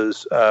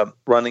was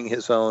running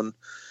his own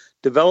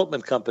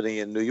development company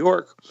in New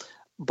York.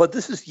 But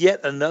this is yet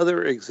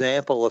another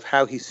example of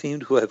how he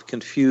seemed to have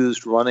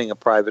confused running a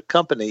private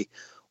company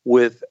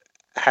with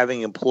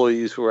having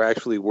employees who are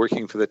actually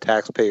working for the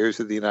taxpayers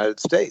of the United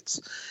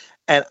States.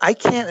 And I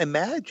can't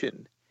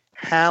imagine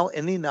how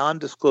any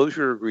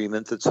non-disclosure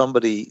agreement that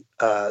somebody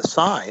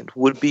signed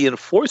would be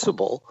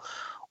enforceable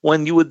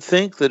when you would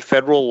think that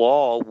federal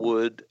law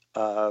would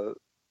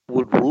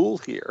rule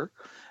here,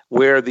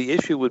 where the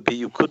issue would be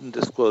you couldn't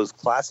disclose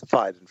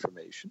classified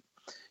information.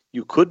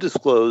 You could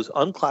disclose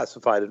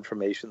unclassified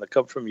information that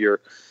come from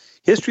your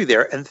history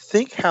there. And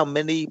think how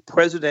many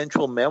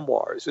presidential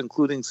memoirs,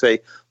 including, say,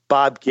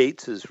 Bob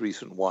Gates's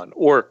recent one,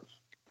 or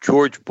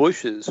George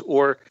Bush's,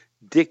 or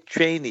Dick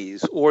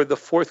Cheney's, or the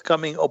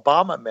forthcoming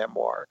Obama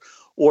memoir,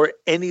 or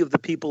any of the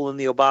people in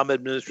the Obama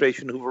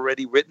administration who've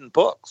already written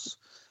books,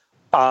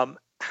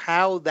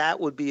 how that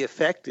would be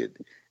affected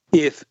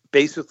if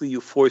basically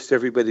you forced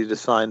everybody to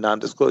sign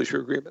non-disclosure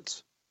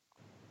agreements.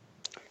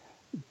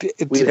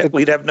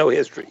 We'd have no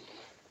history.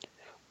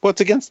 Well,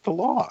 it's against the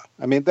law.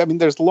 I mean,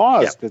 there's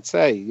laws that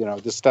say,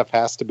 this stuff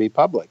has to be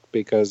public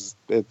because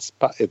it's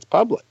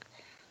public.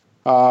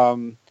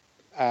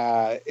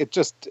 It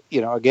just,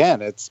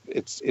 again,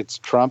 it's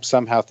Trump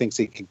somehow thinks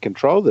he can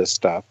control this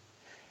stuff.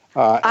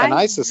 And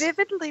I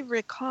vividly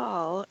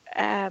recall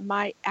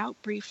my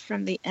outbrief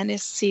from the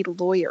NSC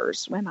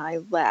lawyers when I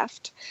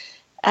left,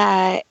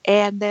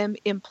 and them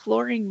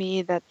imploring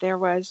me that there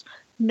was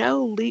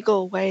no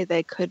legal way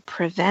they could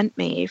prevent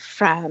me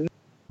from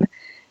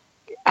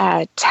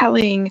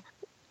telling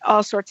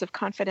all sorts of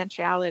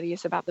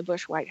confidentialities about the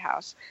Bush White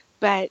House,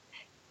 but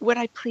would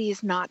I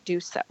please not do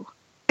so?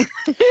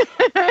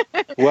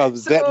 Well,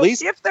 so at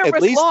least if there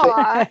was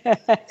law,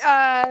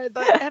 the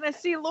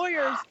NSC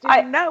lawyers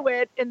didn't know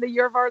it in the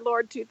year of our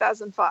Lord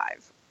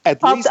 2005.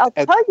 I'll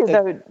tell you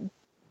though,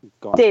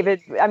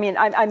 David. I mean,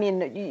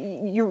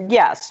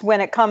 yes.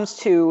 When it comes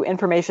to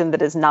information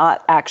that is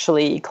not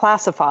actually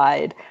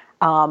classified,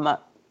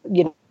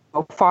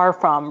 far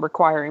from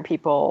requiring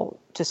people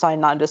to sign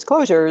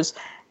non-disclosures,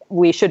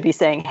 we should be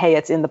saying, hey,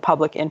 it's in the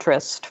public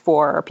interest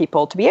for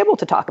people to be able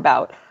to talk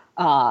about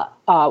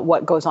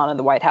what goes on in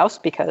the White House,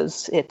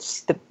 because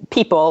it's the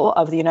people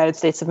of the United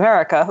States of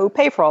America who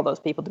pay for all those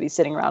people to be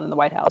sitting around in the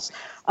White House.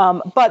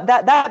 But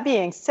that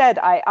being said,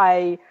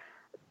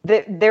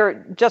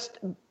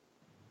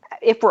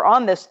 if we're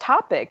on this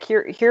topic,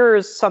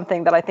 here's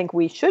something that I think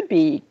we should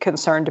be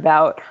concerned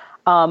about,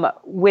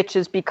 which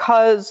is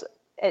because,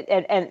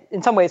 and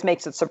in some ways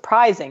makes it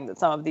surprising that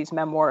some of these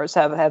memoirs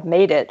have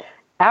made it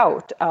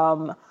out,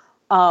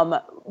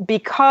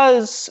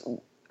 because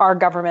our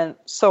government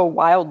so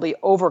wildly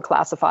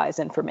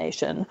overclassifies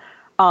information.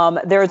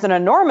 There's an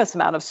enormous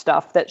amount of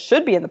stuff that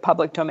should be in the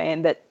public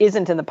domain that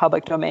isn't in the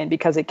public domain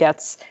because it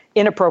gets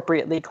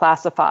inappropriately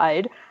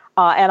classified.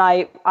 And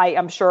I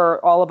am sure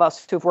all of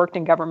us who've worked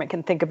in government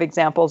can think of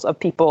examples of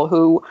people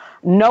who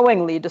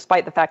knowingly,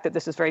 despite the fact that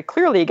this is very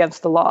clearly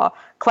against the law,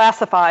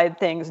 classified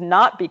things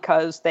not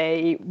because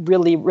they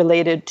really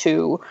related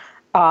to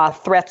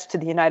threats to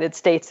the United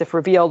States if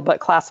revealed,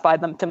 but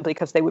classified them simply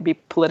because they would be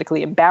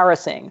politically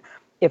embarrassing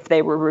if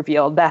they were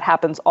revealed. That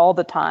happens all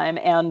the time.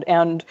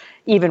 And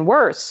even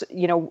worse,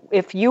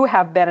 if you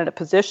have been in a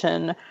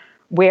position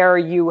where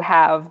you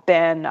have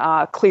been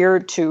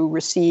cleared to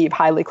receive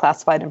highly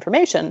classified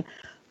information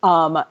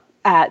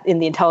in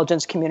the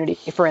intelligence community,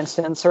 for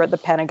instance, or at the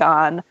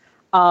Pentagon,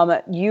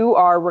 you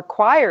are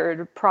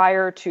required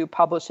prior to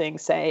publishing,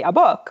 say, a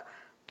book,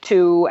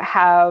 to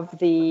have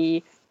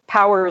the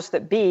powers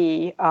that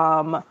be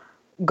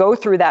go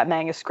through that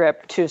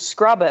manuscript to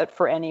scrub it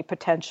for any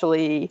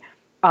potentially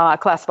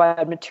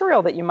classified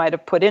material that you might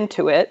have put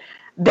into it.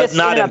 But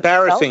not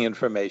embarrassing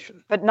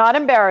information. But not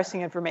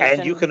embarrassing information.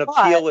 And you can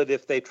appeal it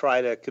if they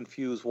try to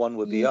confuse one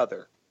with the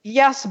other.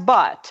 Yes,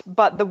 but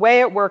the way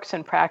it works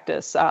in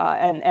practice,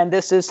 and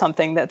this is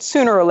something that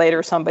sooner or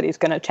later somebody's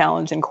going to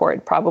challenge in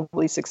court,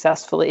 probably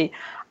successfully.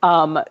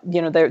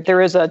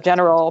 There is a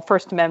general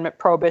First Amendment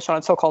prohibition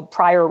on so-called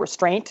prior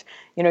restraint.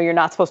 You're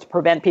not supposed to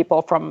prevent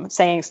people from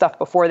saying stuff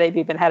before they've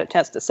even had a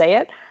chance to say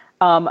it.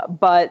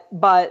 But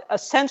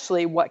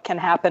essentially what can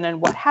happen,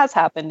 and what has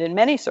happened in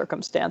many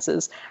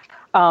circumstances,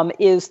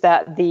 is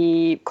that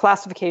the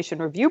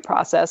classification review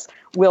process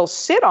will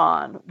sit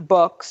on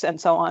books and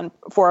so on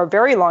for a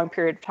very long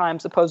period of time,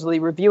 supposedly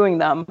reviewing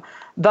them,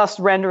 thus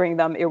rendering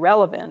them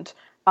irrelevant,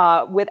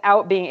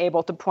 without being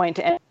able to point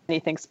to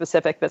anything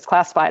specific that's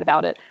classified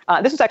about it.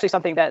 This is actually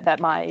something that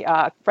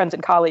my friends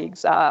and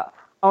colleagues,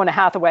 Ona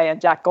Hathaway and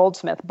Jack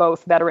Goldsmith,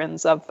 both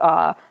veterans of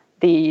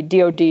the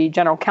DoD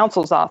General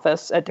Counsel's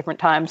office at different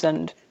times,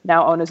 and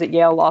now Ona's at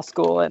Yale Law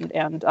School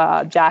and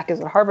Jack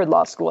is at Harvard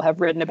Law School, have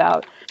written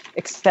about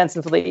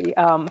extensively.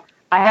 I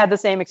had the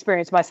same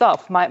experience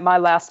myself. My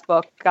last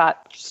book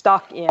got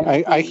stuck in.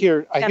 I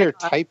hear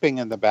typing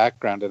in the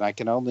background, and I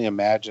can only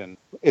imagine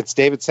it's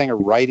David Sanger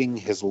writing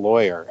his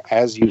lawyer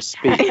as you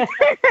speak.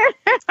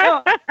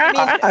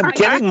 I'm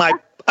getting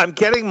I'm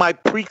getting my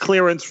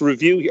pre-clearance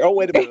review here. Oh,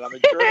 wait a minute, I'm a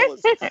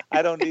journalist.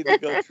 I don't need to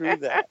go through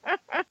that.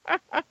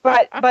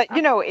 But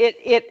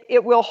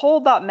it will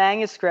hold up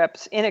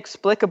manuscripts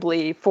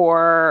inexplicably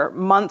for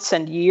months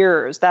and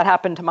years. That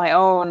happened to my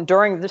own.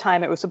 During the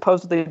time it was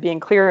supposedly being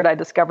cleared, I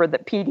discovered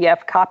that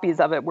PDF copies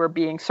of it were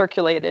being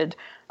circulated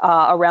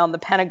around the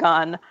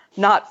Pentagon,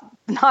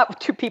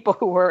 not to people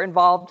who were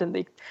involved in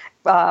the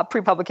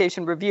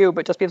pre-publication review,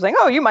 but just people saying,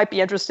 "Oh, you might be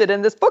interested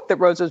in this book that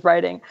Rose is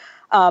writing."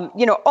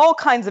 All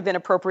kinds of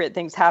inappropriate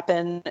things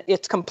happen.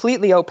 It's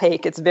completely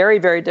opaque. It's very,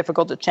 very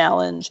difficult to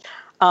challenge.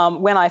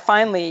 When I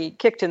finally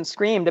kicked and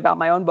screamed about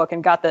my own book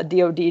and got the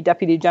DoD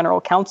Deputy General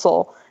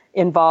Counsel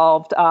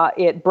involved,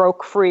 it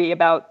broke free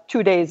about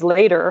 2 days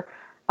later.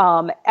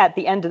 At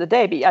the end of the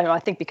day, I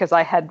think because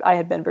I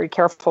had been very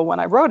careful when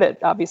I wrote it,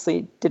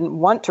 obviously didn't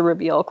want to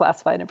reveal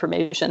classified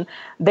information.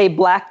 They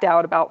blacked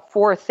out about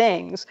 4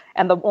 things,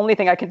 and the only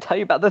thing I can tell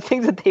you about the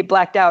things that they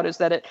blacked out is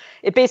that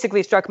it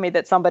basically struck me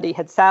that somebody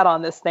had sat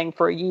on this thing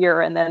for a year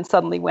and then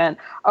suddenly went,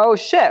 "Oh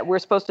shit, we're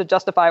supposed to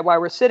justify why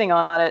we're sitting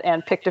on it,"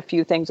 and picked a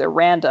few things at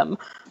random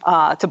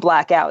to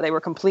black out. They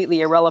were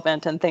completely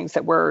irrelevant, and things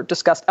that were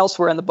discussed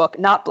elsewhere in the book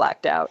not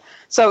blacked out.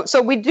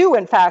 So we do,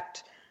 in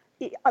fact.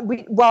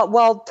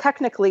 While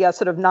technically a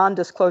sort of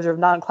non-disclosure of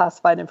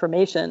non-classified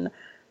information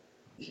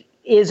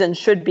is and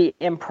should be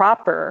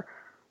improper,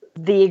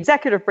 the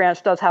executive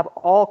branch does have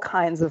all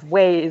kinds of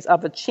ways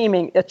of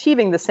achieving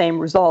the same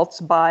results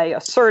by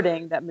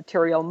asserting that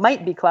material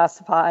might be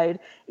classified,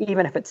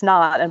 even if it's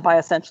not, and by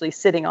essentially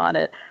sitting on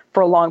it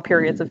for long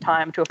periods of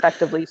time to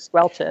effectively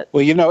squelch it.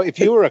 Well, if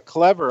you were a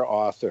clever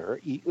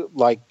author,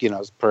 like,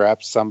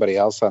 perhaps somebody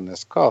else on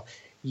this call,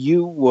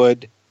 you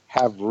would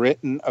have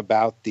written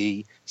about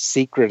the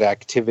secret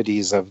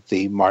activities of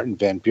the Martin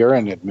Van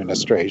Buren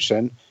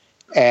administration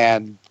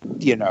and,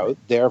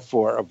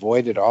 therefore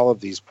avoided all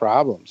of these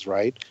problems,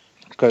 right?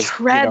 Because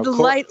tread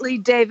lightly,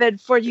 David,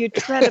 for you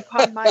tread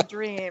upon my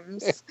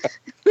dreams.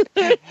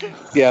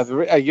 Yeah,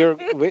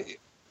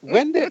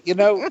 when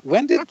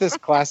did this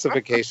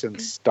classification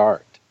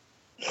start,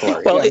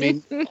 Corey? Well,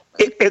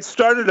 it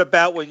started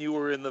about when you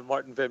were in the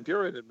Martin Van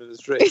Buren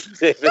administration,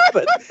 David.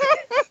 But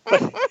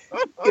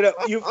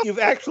you've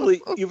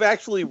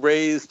actually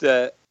raised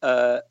a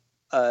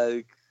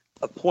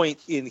point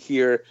in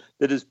here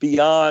that is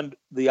beyond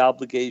the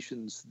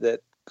obligations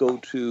that go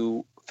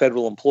to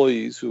federal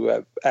employees who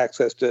have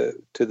access to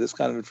this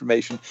kind of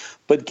information,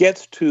 but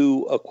gets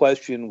to a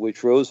question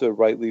which Rosa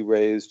rightly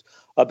raised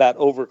about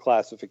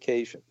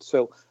overclassification.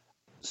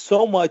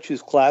 So much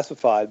is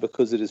classified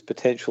because it is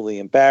potentially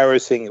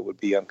embarrassing, it would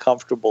be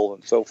uncomfortable,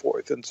 and so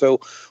forth. And so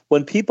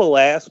when people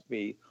ask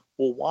me,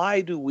 well,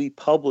 why do we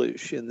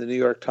publish in the New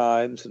York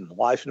Times and the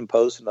Washington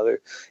Post and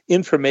other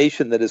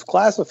information that is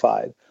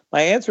classified?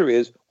 My answer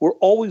is we're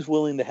always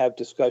willing to have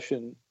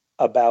discussion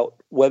about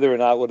whether or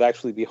not it would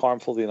actually be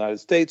harmful to the United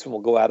States, and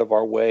we'll go out of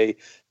our way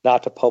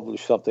not to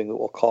publish something that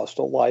will cost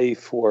a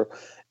life or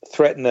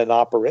threaten an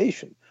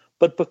operation.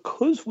 But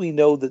because we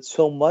know that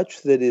so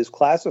much that is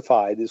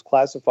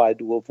classified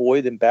to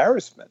avoid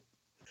embarrassment,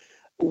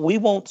 we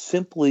won't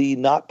simply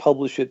not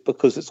publish it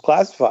because it's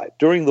classified.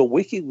 During the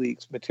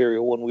WikiLeaks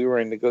material, when we were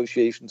in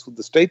negotiations with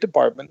the State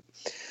Department,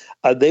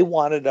 they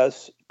wanted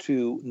us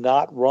to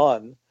not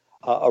run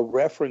a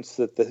reference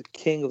that the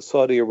King of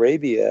Saudi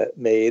Arabia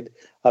made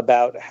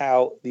about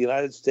how the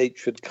United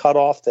States should cut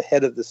off the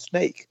head of the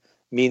snake,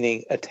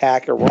 meaning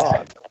attack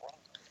Iran.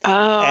 Oh,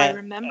 I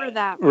remember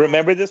that one.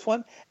 Remember this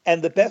one?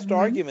 And the best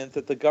argument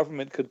that the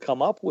government could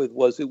come up with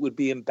was it would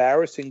be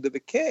embarrassing to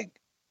the king.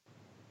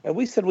 And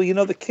we said,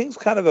 well, the king's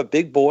kind of a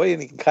big boy and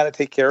he can kind of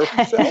take care of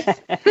himself.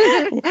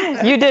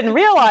 You didn't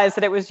realize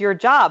that it was your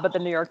job at the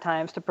New York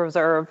Times to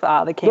preserve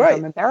the king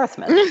from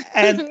embarrassment.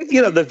 And,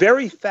 the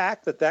very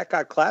fact that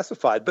got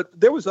classified, but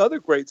there was other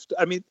great stuff.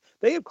 I mean,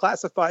 they had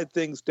classified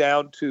things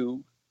down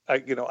to,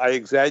 I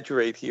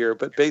exaggerate here,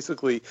 but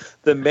basically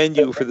the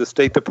menu for the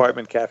State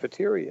Department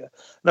cafeteria.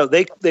 No,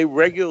 they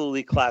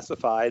regularly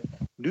classified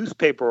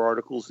newspaper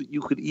articles that you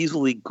could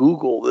easily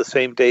Google the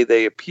same day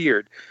they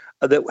appeared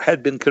that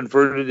had been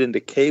converted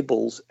into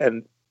cables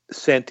and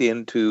sent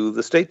into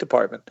the State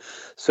Department.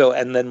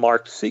 And then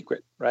marked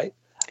secret, right?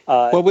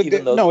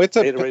 Even though it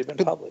had already been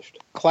published.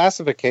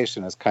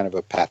 Classification is kind of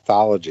a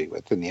pathology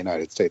within the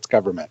United States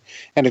government,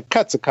 and it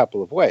cuts a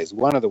couple of ways.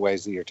 One of the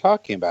ways that you're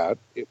talking about,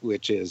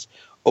 which is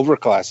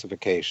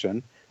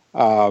overclassification,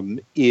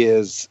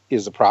 is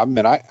a problem.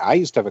 And I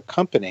used to have a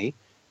company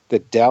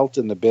that dealt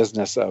in the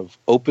business of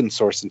open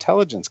source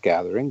intelligence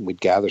gathering.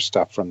 We'd gather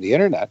stuff from the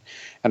internet.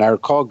 And I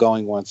recall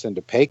going once into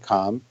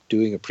PACOM,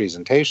 doing a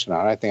presentation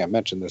on it. I think I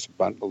mentioned this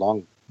a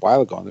long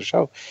while ago on the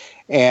show,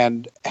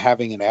 and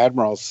having an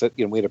admiral sit,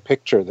 we had a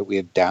picture that we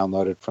had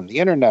downloaded from the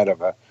internet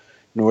of a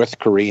North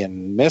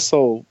Korean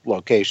missile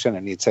location.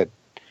 And he'd said,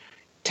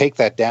 take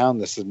that down.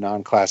 This is a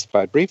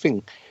non-classified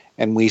briefing.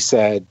 And we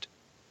said,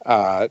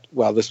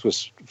 well, this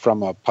was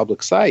from a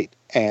public site.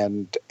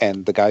 And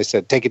the guy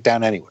said, take it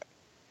down anyway.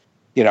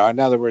 In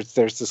other words,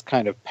 there's this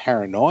kind of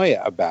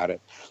paranoia about it.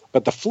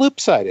 But the flip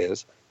side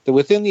is that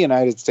within the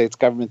United States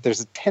government,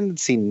 there's a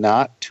tendency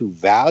not to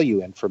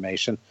value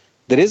information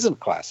that isn't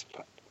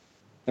classified.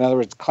 In other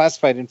words,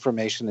 classified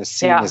information is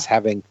seen as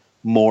having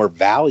more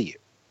value.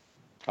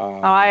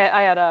 I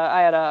had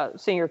a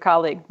senior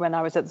colleague when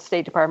I was at the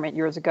State Department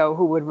years ago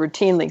who would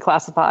routinely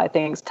classify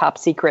things top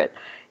secret,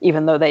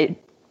 even though they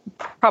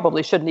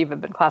probably shouldn't even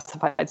have been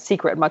classified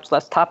secret, much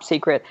less top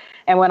secret.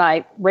 And when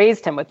I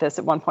raised him with this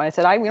at one point, I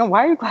said,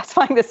 why are you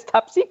classifying this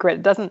top secret?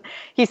 It doesn't.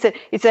 He said,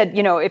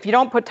 if you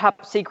don't put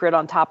top secret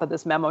on top of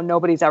this memo,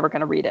 nobody's ever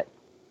going to read it.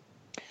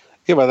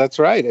 Yeah, well, that's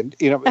right. And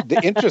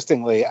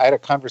interestingly, I had a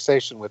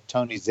conversation with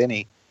Tony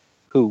Zinni,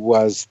 who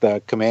was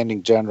the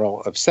commanding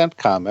general of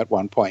CENTCOM at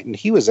one point, and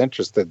he was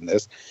interested in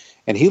this,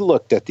 and he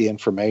looked at the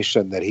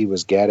information that he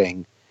was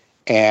getting,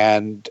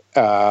 and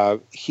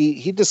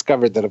he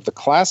discovered that of the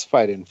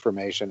classified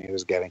information he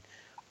was getting,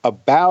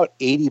 about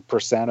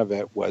 80% of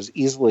it was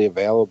easily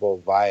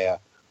available via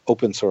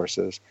open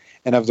sources,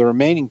 and of the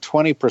remaining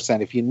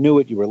 20%, if you knew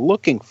what you were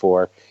looking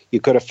for,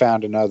 you could have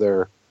found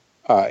another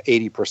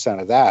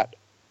 80% of that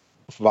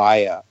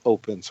via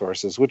open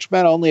sources, which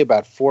meant only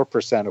about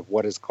 4% of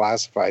what is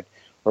classified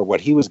or what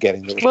he was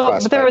getting that was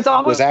classified. But there was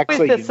always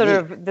actually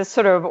this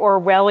sort of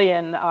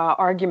Orwellian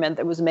argument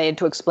that was made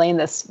to explain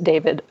this,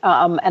 David.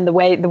 And the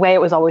way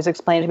it was always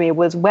explained to me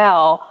was,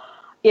 well,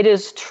 it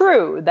is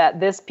true that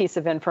this piece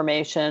of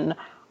information,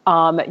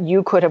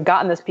 you could have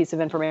gotten this piece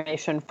of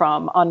information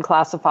from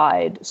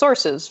unclassified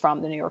sources,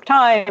 from the New York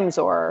Times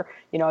or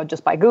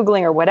just by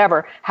Googling or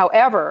whatever.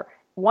 However,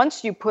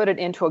 once you put it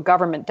into a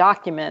government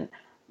document,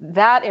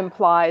 that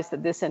implies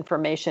that this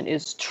information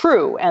is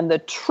true. And the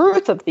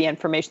truth of the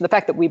information, the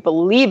fact that we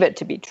believe it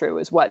to be true,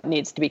 is what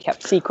needs to be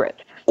kept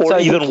secret. Or so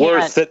even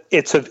worse, that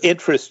it's of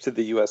interest to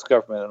the U.S.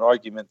 government, an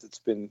argument that's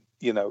been,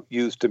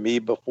 used to me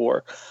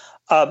before.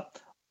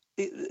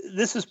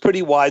 This is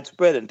pretty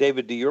widespread. And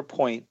David, to your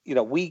point,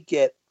 we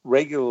get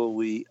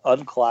regularly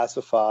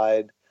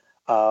unclassified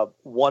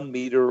 1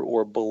 meter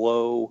or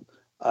below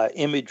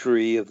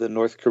imagery of the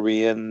North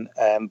Korean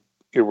and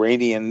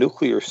Iranian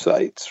nuclear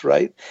sites,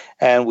 right?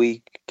 And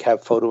we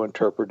have photo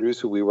interpreters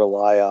who we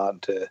rely on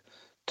to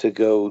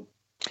go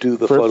do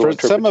the photo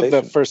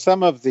interpretation. For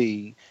some of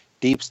the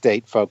deep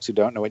state folks who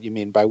don't know what you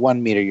mean by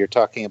 1 meter, you're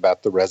talking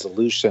about the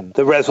resolution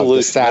of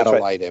the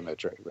satellite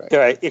imagery, right?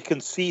 Right. It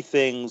can see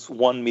things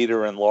 1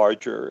 meter and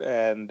larger,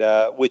 and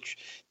which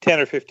 10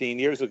 or 15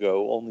 years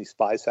ago only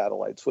spy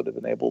satellites would have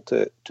been able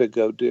to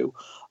go do.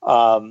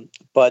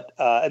 But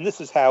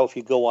this is how, if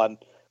you go on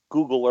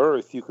Google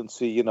Earth, you can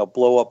see,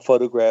 blow up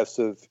photographs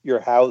of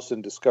your house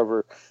and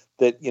discover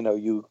that,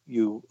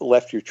 you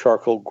left your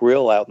charcoal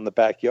grill out in the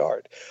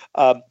backyard.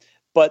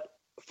 But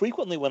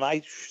frequently when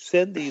I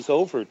send these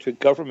over to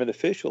government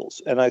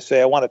officials and I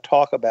say, I want to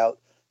talk about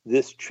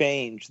this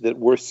change that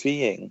we're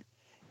seeing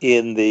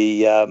in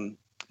the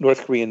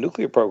North Korean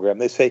nuclear program,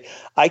 they say,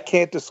 I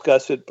can't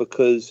discuss it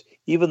because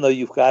even though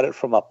you've got it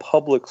from a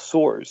public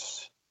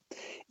source,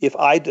 if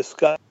I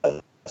discuss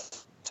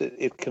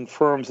it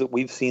confirms that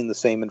we've seen the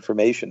same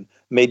information,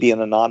 maybe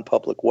in a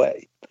non-public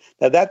way.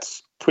 Now,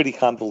 that's pretty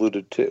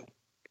convoluted, too.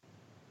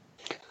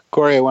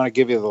 Corey, I want to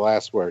give you the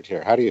last word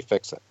here. How do you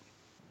fix it?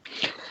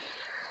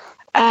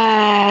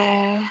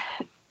 I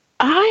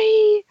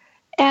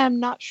am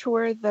not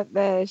sure that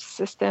the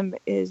system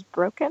is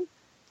broken,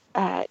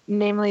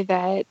 namely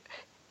that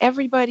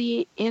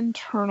everybody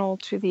internal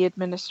to the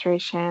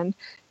administration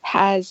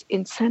has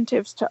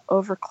incentives to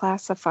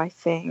overclassify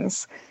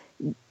things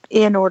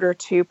in order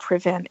to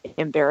prevent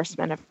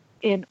embarrassment,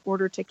 in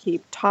order to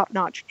keep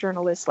top-notch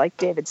journalists like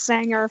David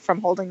Sanger from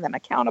holding them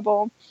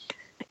accountable.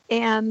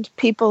 And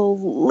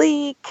people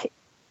leak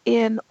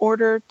in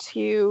order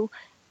to,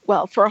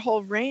 for a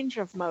whole range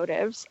of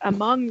motives.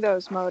 Among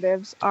those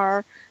motives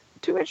are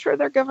to ensure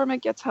their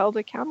government gets held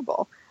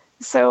accountable.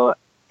 So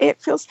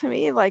it feels to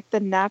me like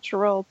the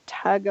natural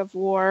tug of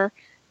war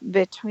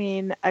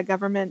between a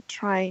government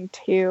trying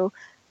to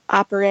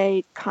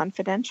operate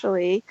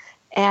confidentially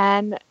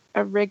and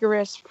a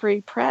rigorous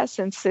free press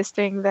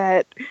insisting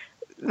that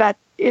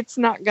it's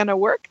not going to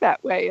work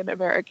that way in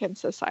American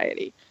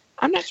society.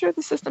 I'm not sure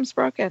the system's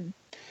broken.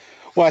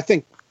 Well, I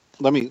think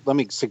let me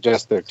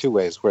suggest there are two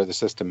ways where the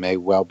system may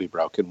well be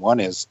broken. One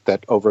is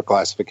that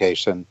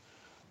overclassification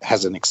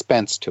has an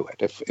expense to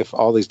it. If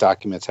all these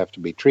documents have to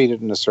be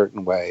treated in a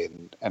certain way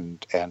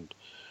and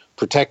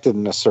protected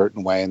in a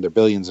certain way, and there are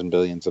billions and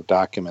billions of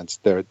documents,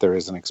 there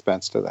is an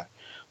expense to that.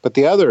 But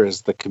the other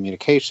is the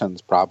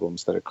communications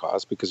problems that it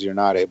causes, because you're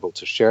not able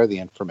to share the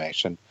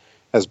information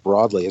as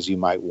broadly as you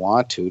might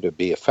want to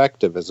be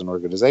effective as an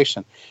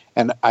organization.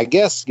 And I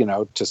guess,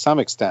 to some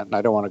extent, and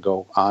I don't want to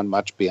go on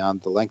much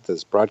beyond the length of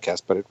this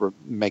broadcast, but it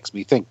makes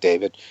me think,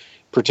 David,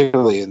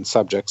 particularly in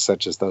subjects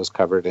such as those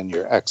covered in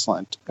your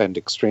excellent and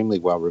extremely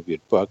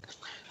well-reviewed book,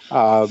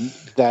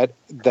 if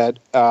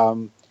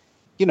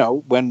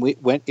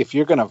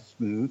you're going to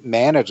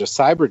manage a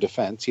cyber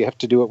defense, you have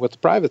to do it with the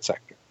private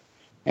sector.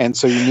 And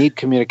so you need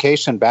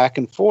communication back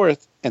and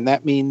forth, and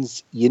that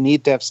means you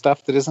need to have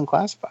stuff that isn't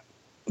classified.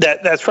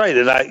 That's right.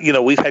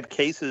 And we've had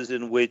cases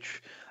in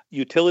which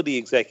utility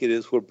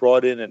executives were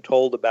brought in and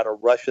told about a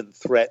Russian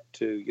threat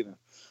to,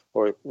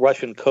 or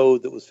Russian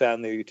code that was found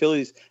in their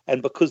utilities.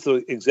 And because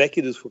the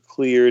executives were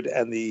cleared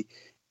and the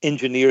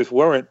engineers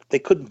weren't, they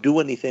couldn't do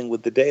anything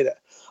with the data.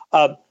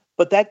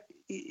 But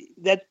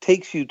that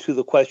takes you to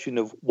the question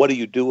of what do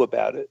you do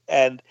about it?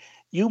 And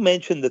you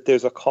mentioned that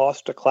there's a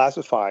cost to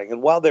classifying.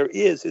 And while there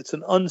is, it's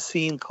an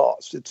unseen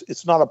cost.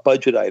 It's not a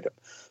budget item.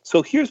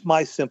 So here's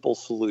my simple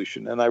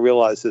solution. And I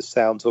realize this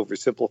sounds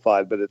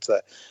oversimplified, but it's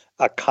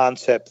a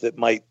concept that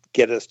might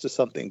get us to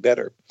something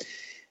better.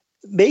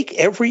 Make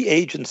every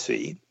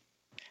agency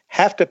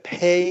have to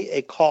pay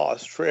a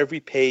cost for every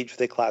page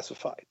they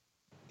classify.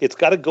 It's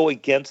got to go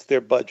against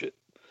their budget.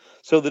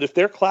 So that if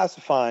they're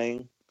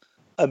classifying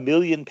 1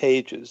 million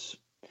pages,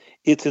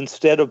 it's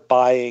instead of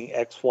buying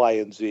X, Y,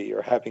 and Z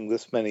or having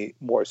this many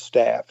more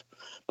staff.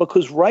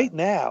 Because right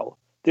now,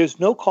 there's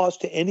no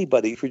cost to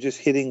anybody for just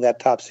hitting that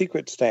top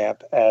secret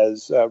stamp,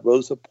 as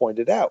Rosa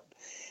pointed out.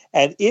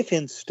 And if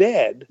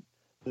instead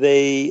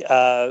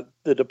the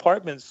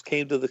departments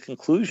came to the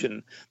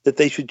conclusion that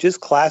they should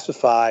just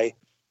classify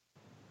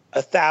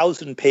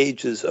 1,000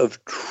 pages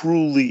of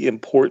truly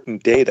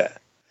important data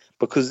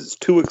because it's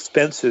too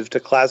expensive to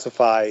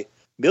classify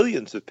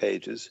millions of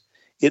pages,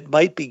 it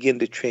might begin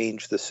to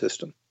change the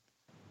system.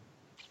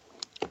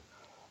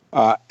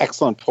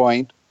 Excellent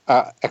point.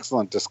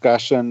 Excellent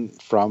discussion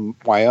from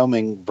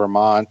Wyoming,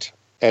 Vermont,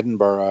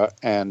 Edinburgh,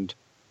 and,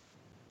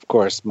 of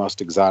course,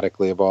 most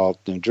exotically of all,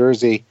 New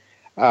Jersey.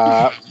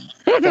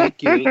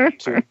 Thank you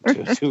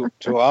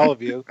to all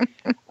of you.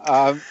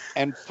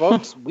 And,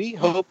 folks, we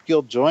hope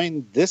you'll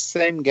join this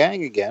same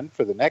gang again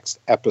for the next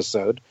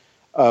episode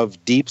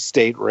of Deep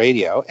State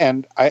Radio.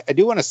 And I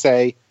do want to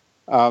say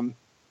a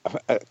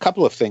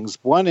couple of things.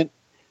 One,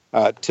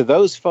 to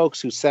those folks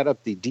who set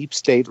up the Deep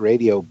State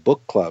Radio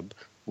book club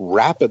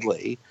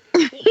rapidly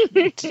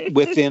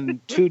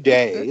within 2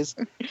 days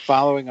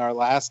following our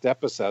last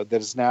episode, that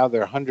is now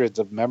there are hundreds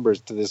of members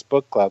to this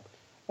book club.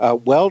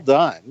 Well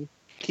done.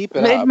 Keep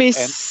it Made up. me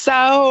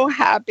so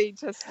happy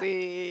to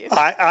see.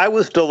 I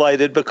was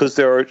delighted because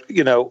there are,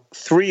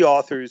 3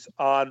 authors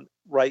on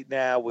right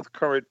now with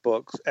current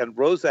books, and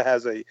Rosa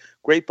has a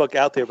great book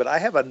out there, but I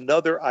have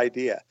another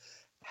idea.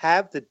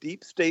 Have the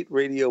Deep State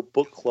Radio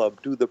Book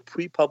Club do the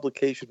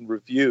pre-publication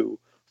review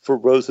for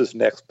Rosa's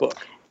next book.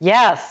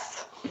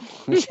 Yes.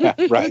 Yeah,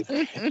 right.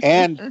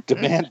 And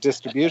demand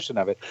distribution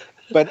of it.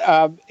 But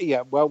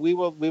we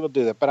will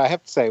do that. But I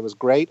have to say it was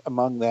great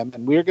among them,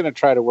 and we're going to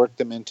try to work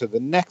them into the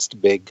next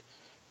big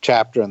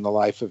chapter in the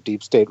life of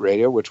Deep State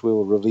Radio, which we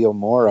will reveal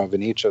more of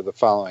in each of the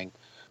following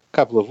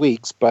couple of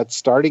weeks. But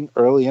starting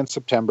early in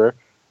September,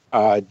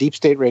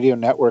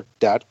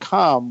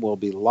 DeepStateRadioNetwork.com will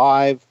be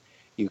live.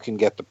 You can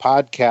get the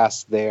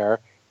podcast there,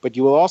 but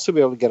you will also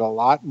be able to get a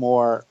lot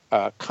more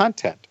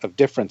content of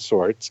different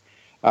sorts,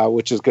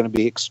 which is going to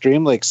be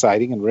extremely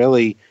exciting and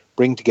really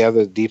bring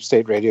together the Deep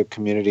State Radio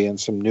community in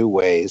some new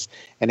ways.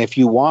 And if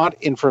you want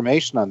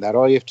information on that,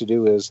 all you have to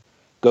do is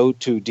go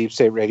to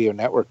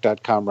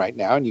DeepStateRadioNetwork.com right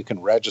now, and you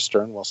can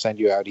register, and we'll send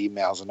you out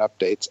emails and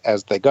updates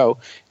as they go.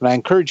 And I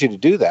encourage you to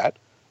do that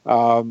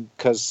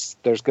because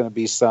there's going to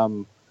be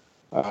some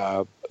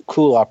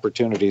cool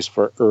opportunities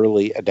for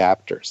early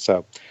adapters.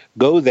 So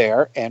go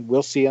there, and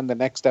we'll see you in the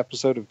next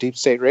episode of Deep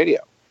State Radio.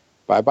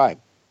 Bye-bye.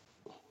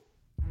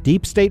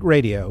 Deep State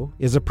Radio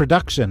is a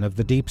production of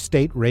the Deep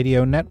State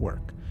Radio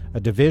Network, a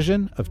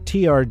division of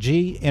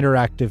TRG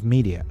Interactive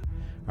Media.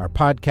 Our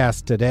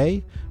podcast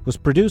today was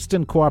produced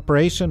in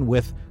cooperation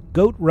with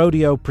Goat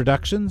Rodeo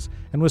Productions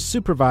and was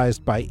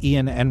supervised by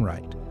Ian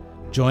Enright.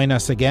 Join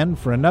us again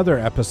for another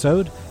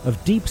episode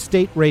of Deep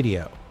State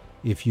Radio.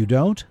 If you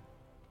don't,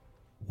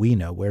 we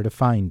know where to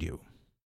find you.